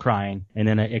almost crying, and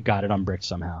then it got it unbricked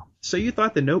somehow. So you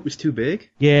thought the Note was too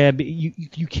big? Yeah, but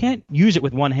you can't use it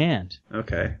with one hand.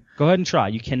 Okay. Go ahead and try.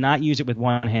 You cannot use it with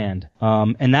one hand.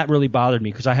 And that really bothered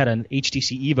me because I had an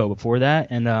HTC Evo before that,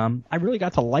 and I really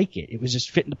got to like it. It was just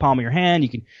fit in the palm of your hand. You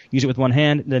can use it with one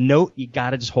hand. The Note, you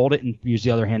got to just hold it and use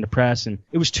the other hand to press. And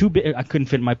it was too big. I couldn't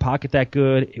fit in my pocket that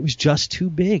good. It was just too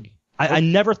big. I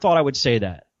never thought I would say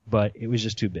that, but it was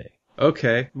just too big.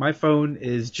 Okay. My phone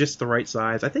is just the right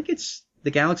size. I think the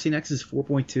Galaxy Nexus is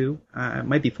 4.2. It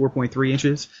might be 4.3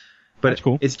 inches. But that's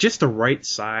cool. It's just the right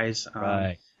size.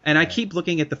 Right. And I keep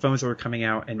looking at the phones that are coming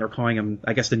out, and they're calling them,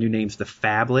 I guess the new name's the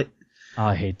Phablet. Oh,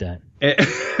 I hate that.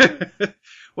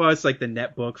 Well, it's like the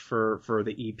netbook for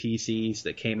the EPCs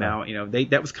that came out. You know,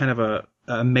 that was kind of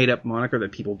a made-up moniker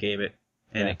that people gave it,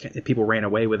 and people ran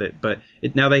away with it. But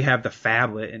now they have the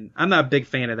Phablet, and I'm not a big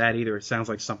fan of that either. It sounds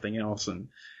like something else.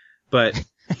 But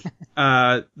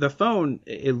the phone,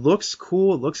 it looks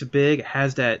cool. It looks big. It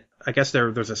has that. I guess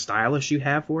there's a stylus you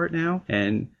have for it now,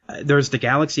 and there's the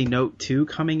Galaxy Note 2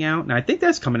 coming out, and I think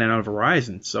that's coming out of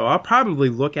Verizon. So I'll probably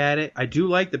look at it. I do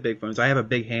like the big phones. I have a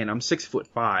big hand. I'm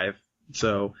 6'5",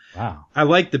 so wow. I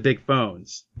like the big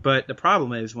phones. But the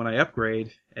problem is when I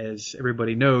upgrade, as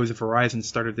everybody knows, Verizon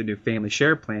started the new family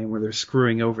share plan where they're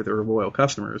screwing over their loyal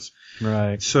customers.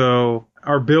 Right. So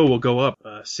our bill will go up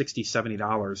 $60,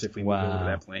 $70 if we move over to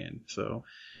that plan. So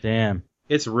damn.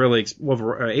 It's really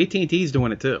AT&T is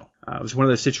doing it too. It was one of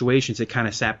those situations that kind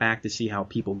of sat back to see how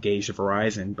people gauged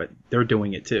Verizon, but they're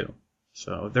doing it too.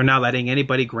 So they're not letting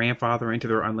anybody grandfather into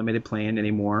their unlimited plan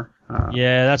anymore.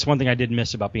 Yeah, that's one thing I did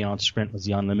miss about being on Sprint was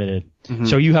the unlimited. Mm-hmm.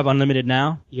 So you have unlimited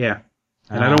now? Yeah.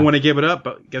 And I don't want to give it up,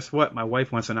 but guess what? My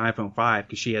wife wants an iPhone 5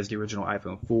 because she has the original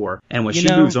iPhone 4. And when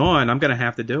she moves on, I'm going to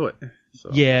have to do it. So.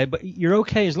 Yeah, but you're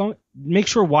okay as long make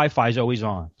sure Wi-Fi is always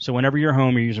on. So whenever you're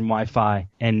home, you're using Wi-Fi,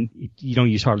 and you don't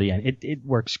use hardly any. It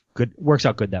works good. Works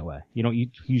out good that way. You don't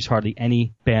use hardly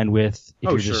any bandwidth.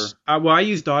 If you're sure. Well, I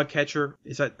use Dog Catcher.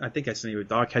 I think that's the name of it,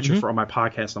 Dog Catcher for all my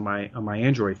podcasts on my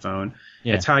Android phone.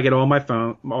 Yeah. That's how I get all my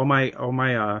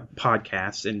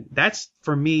podcasts, and that's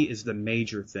for me is the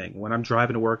major thing. When I'm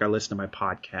driving to work, I listen to my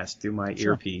podcast through my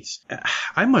earpiece.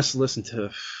 I must listen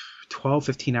to 12,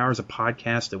 15 hours of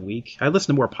podcast a week. I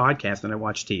listen to more podcasts than I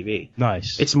watch TV.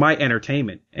 Nice. It's my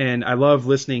entertainment. And I love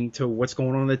listening to what's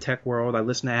going on in the tech world. I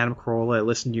listen to Adam Carolla. I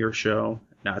listen to your show.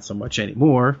 Not so much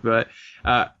anymore, but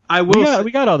I will. We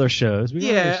got other shows.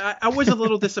 I was a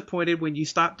little disappointed when you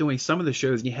stopped doing some of the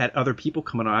shows and you had other people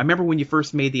coming on. I remember when you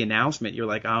first made the announcement, you're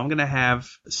like, I'm going to have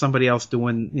somebody else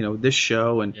doing, this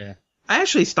show. And I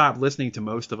actually stopped listening to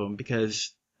most of them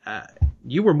because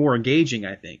you were more engaging,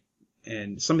 I think.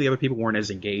 And some of the other people weren't as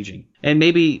engaging. And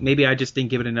maybe I just didn't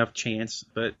give it enough chance,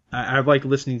 but I liked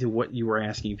listening to what you were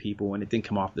asking people, and it didn't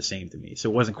come off the same to me.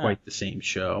 So it wasn't quite the same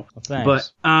show. Well,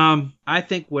 thanks. But I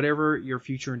think whatever your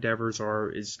future endeavors are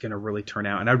is going to really turn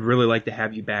out. And I'd really like to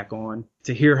have you back on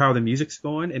to hear how the music's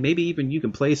going. And maybe even you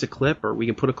can play us a clip, or we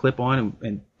can put a clip on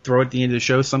and throw it at the end of the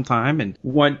show sometime. And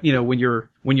when you're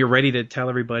ready to tell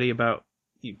everybody about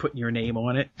you putting your name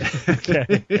on it.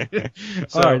 Okay.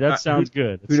 So, all right, that sounds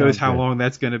good. Who knows how long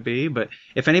that's going to be? But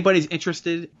if anybody's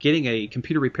interested in getting a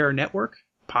computer repair network,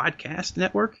 podcast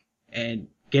network, and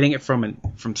getting it from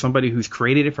somebody who's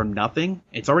created it from nothing,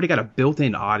 it's already got a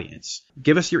built-in audience.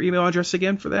 Give us your email address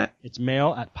again for that. It's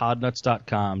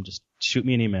mail@podnutz.com. Just shoot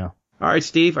me an email. All right,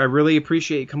 Steve, I really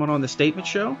appreciate you coming on the Statement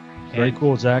Show. Very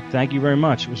cool, Zach. Thank you very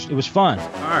much. It was fun.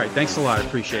 All right, thanks a lot. I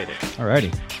appreciate it. All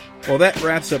righty. Well, that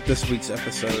wraps up this week's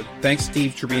episode. Thanks,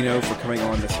 Steve Cherubino, for coming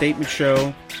on the Statement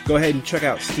Show. Go ahead and check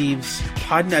out Steve's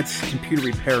Podnutz Computer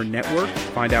Repair Network.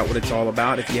 Find out what it's all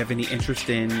about. If you have any interest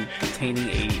in obtaining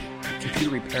a computer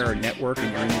repair network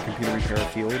and you're in the computer repair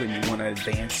field and you want to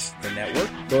advance the network,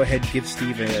 go ahead and give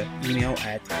Steve an email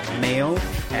at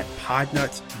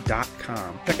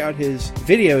mail@podnutz.com. Check out his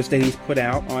videos that he's put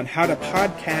out on how to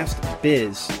podcast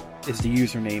biz. Is the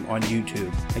username on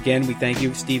YouTube. Again, we thank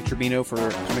you, Steve Cherubino,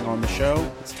 for coming on the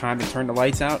show. It's time to turn the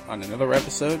lights out on another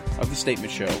episode of The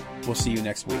Statement Show. We'll see you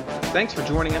next week. Thanks for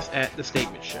joining us at The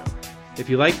Statement Show.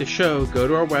 If you like the show, go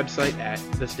to our website at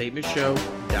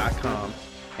thestatementshow.com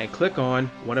and click on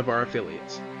one of our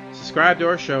affiliates. Subscribe to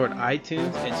our show at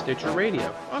iTunes and Stitcher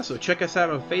Radio. Also, check us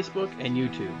out on Facebook and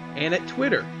YouTube, and at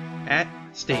Twitter at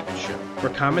Statement Show. For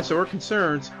comments or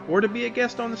concerns, or to be a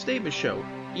guest on The Statement Show,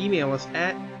 email us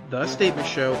at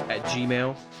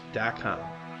thestatementshow@gmail.com.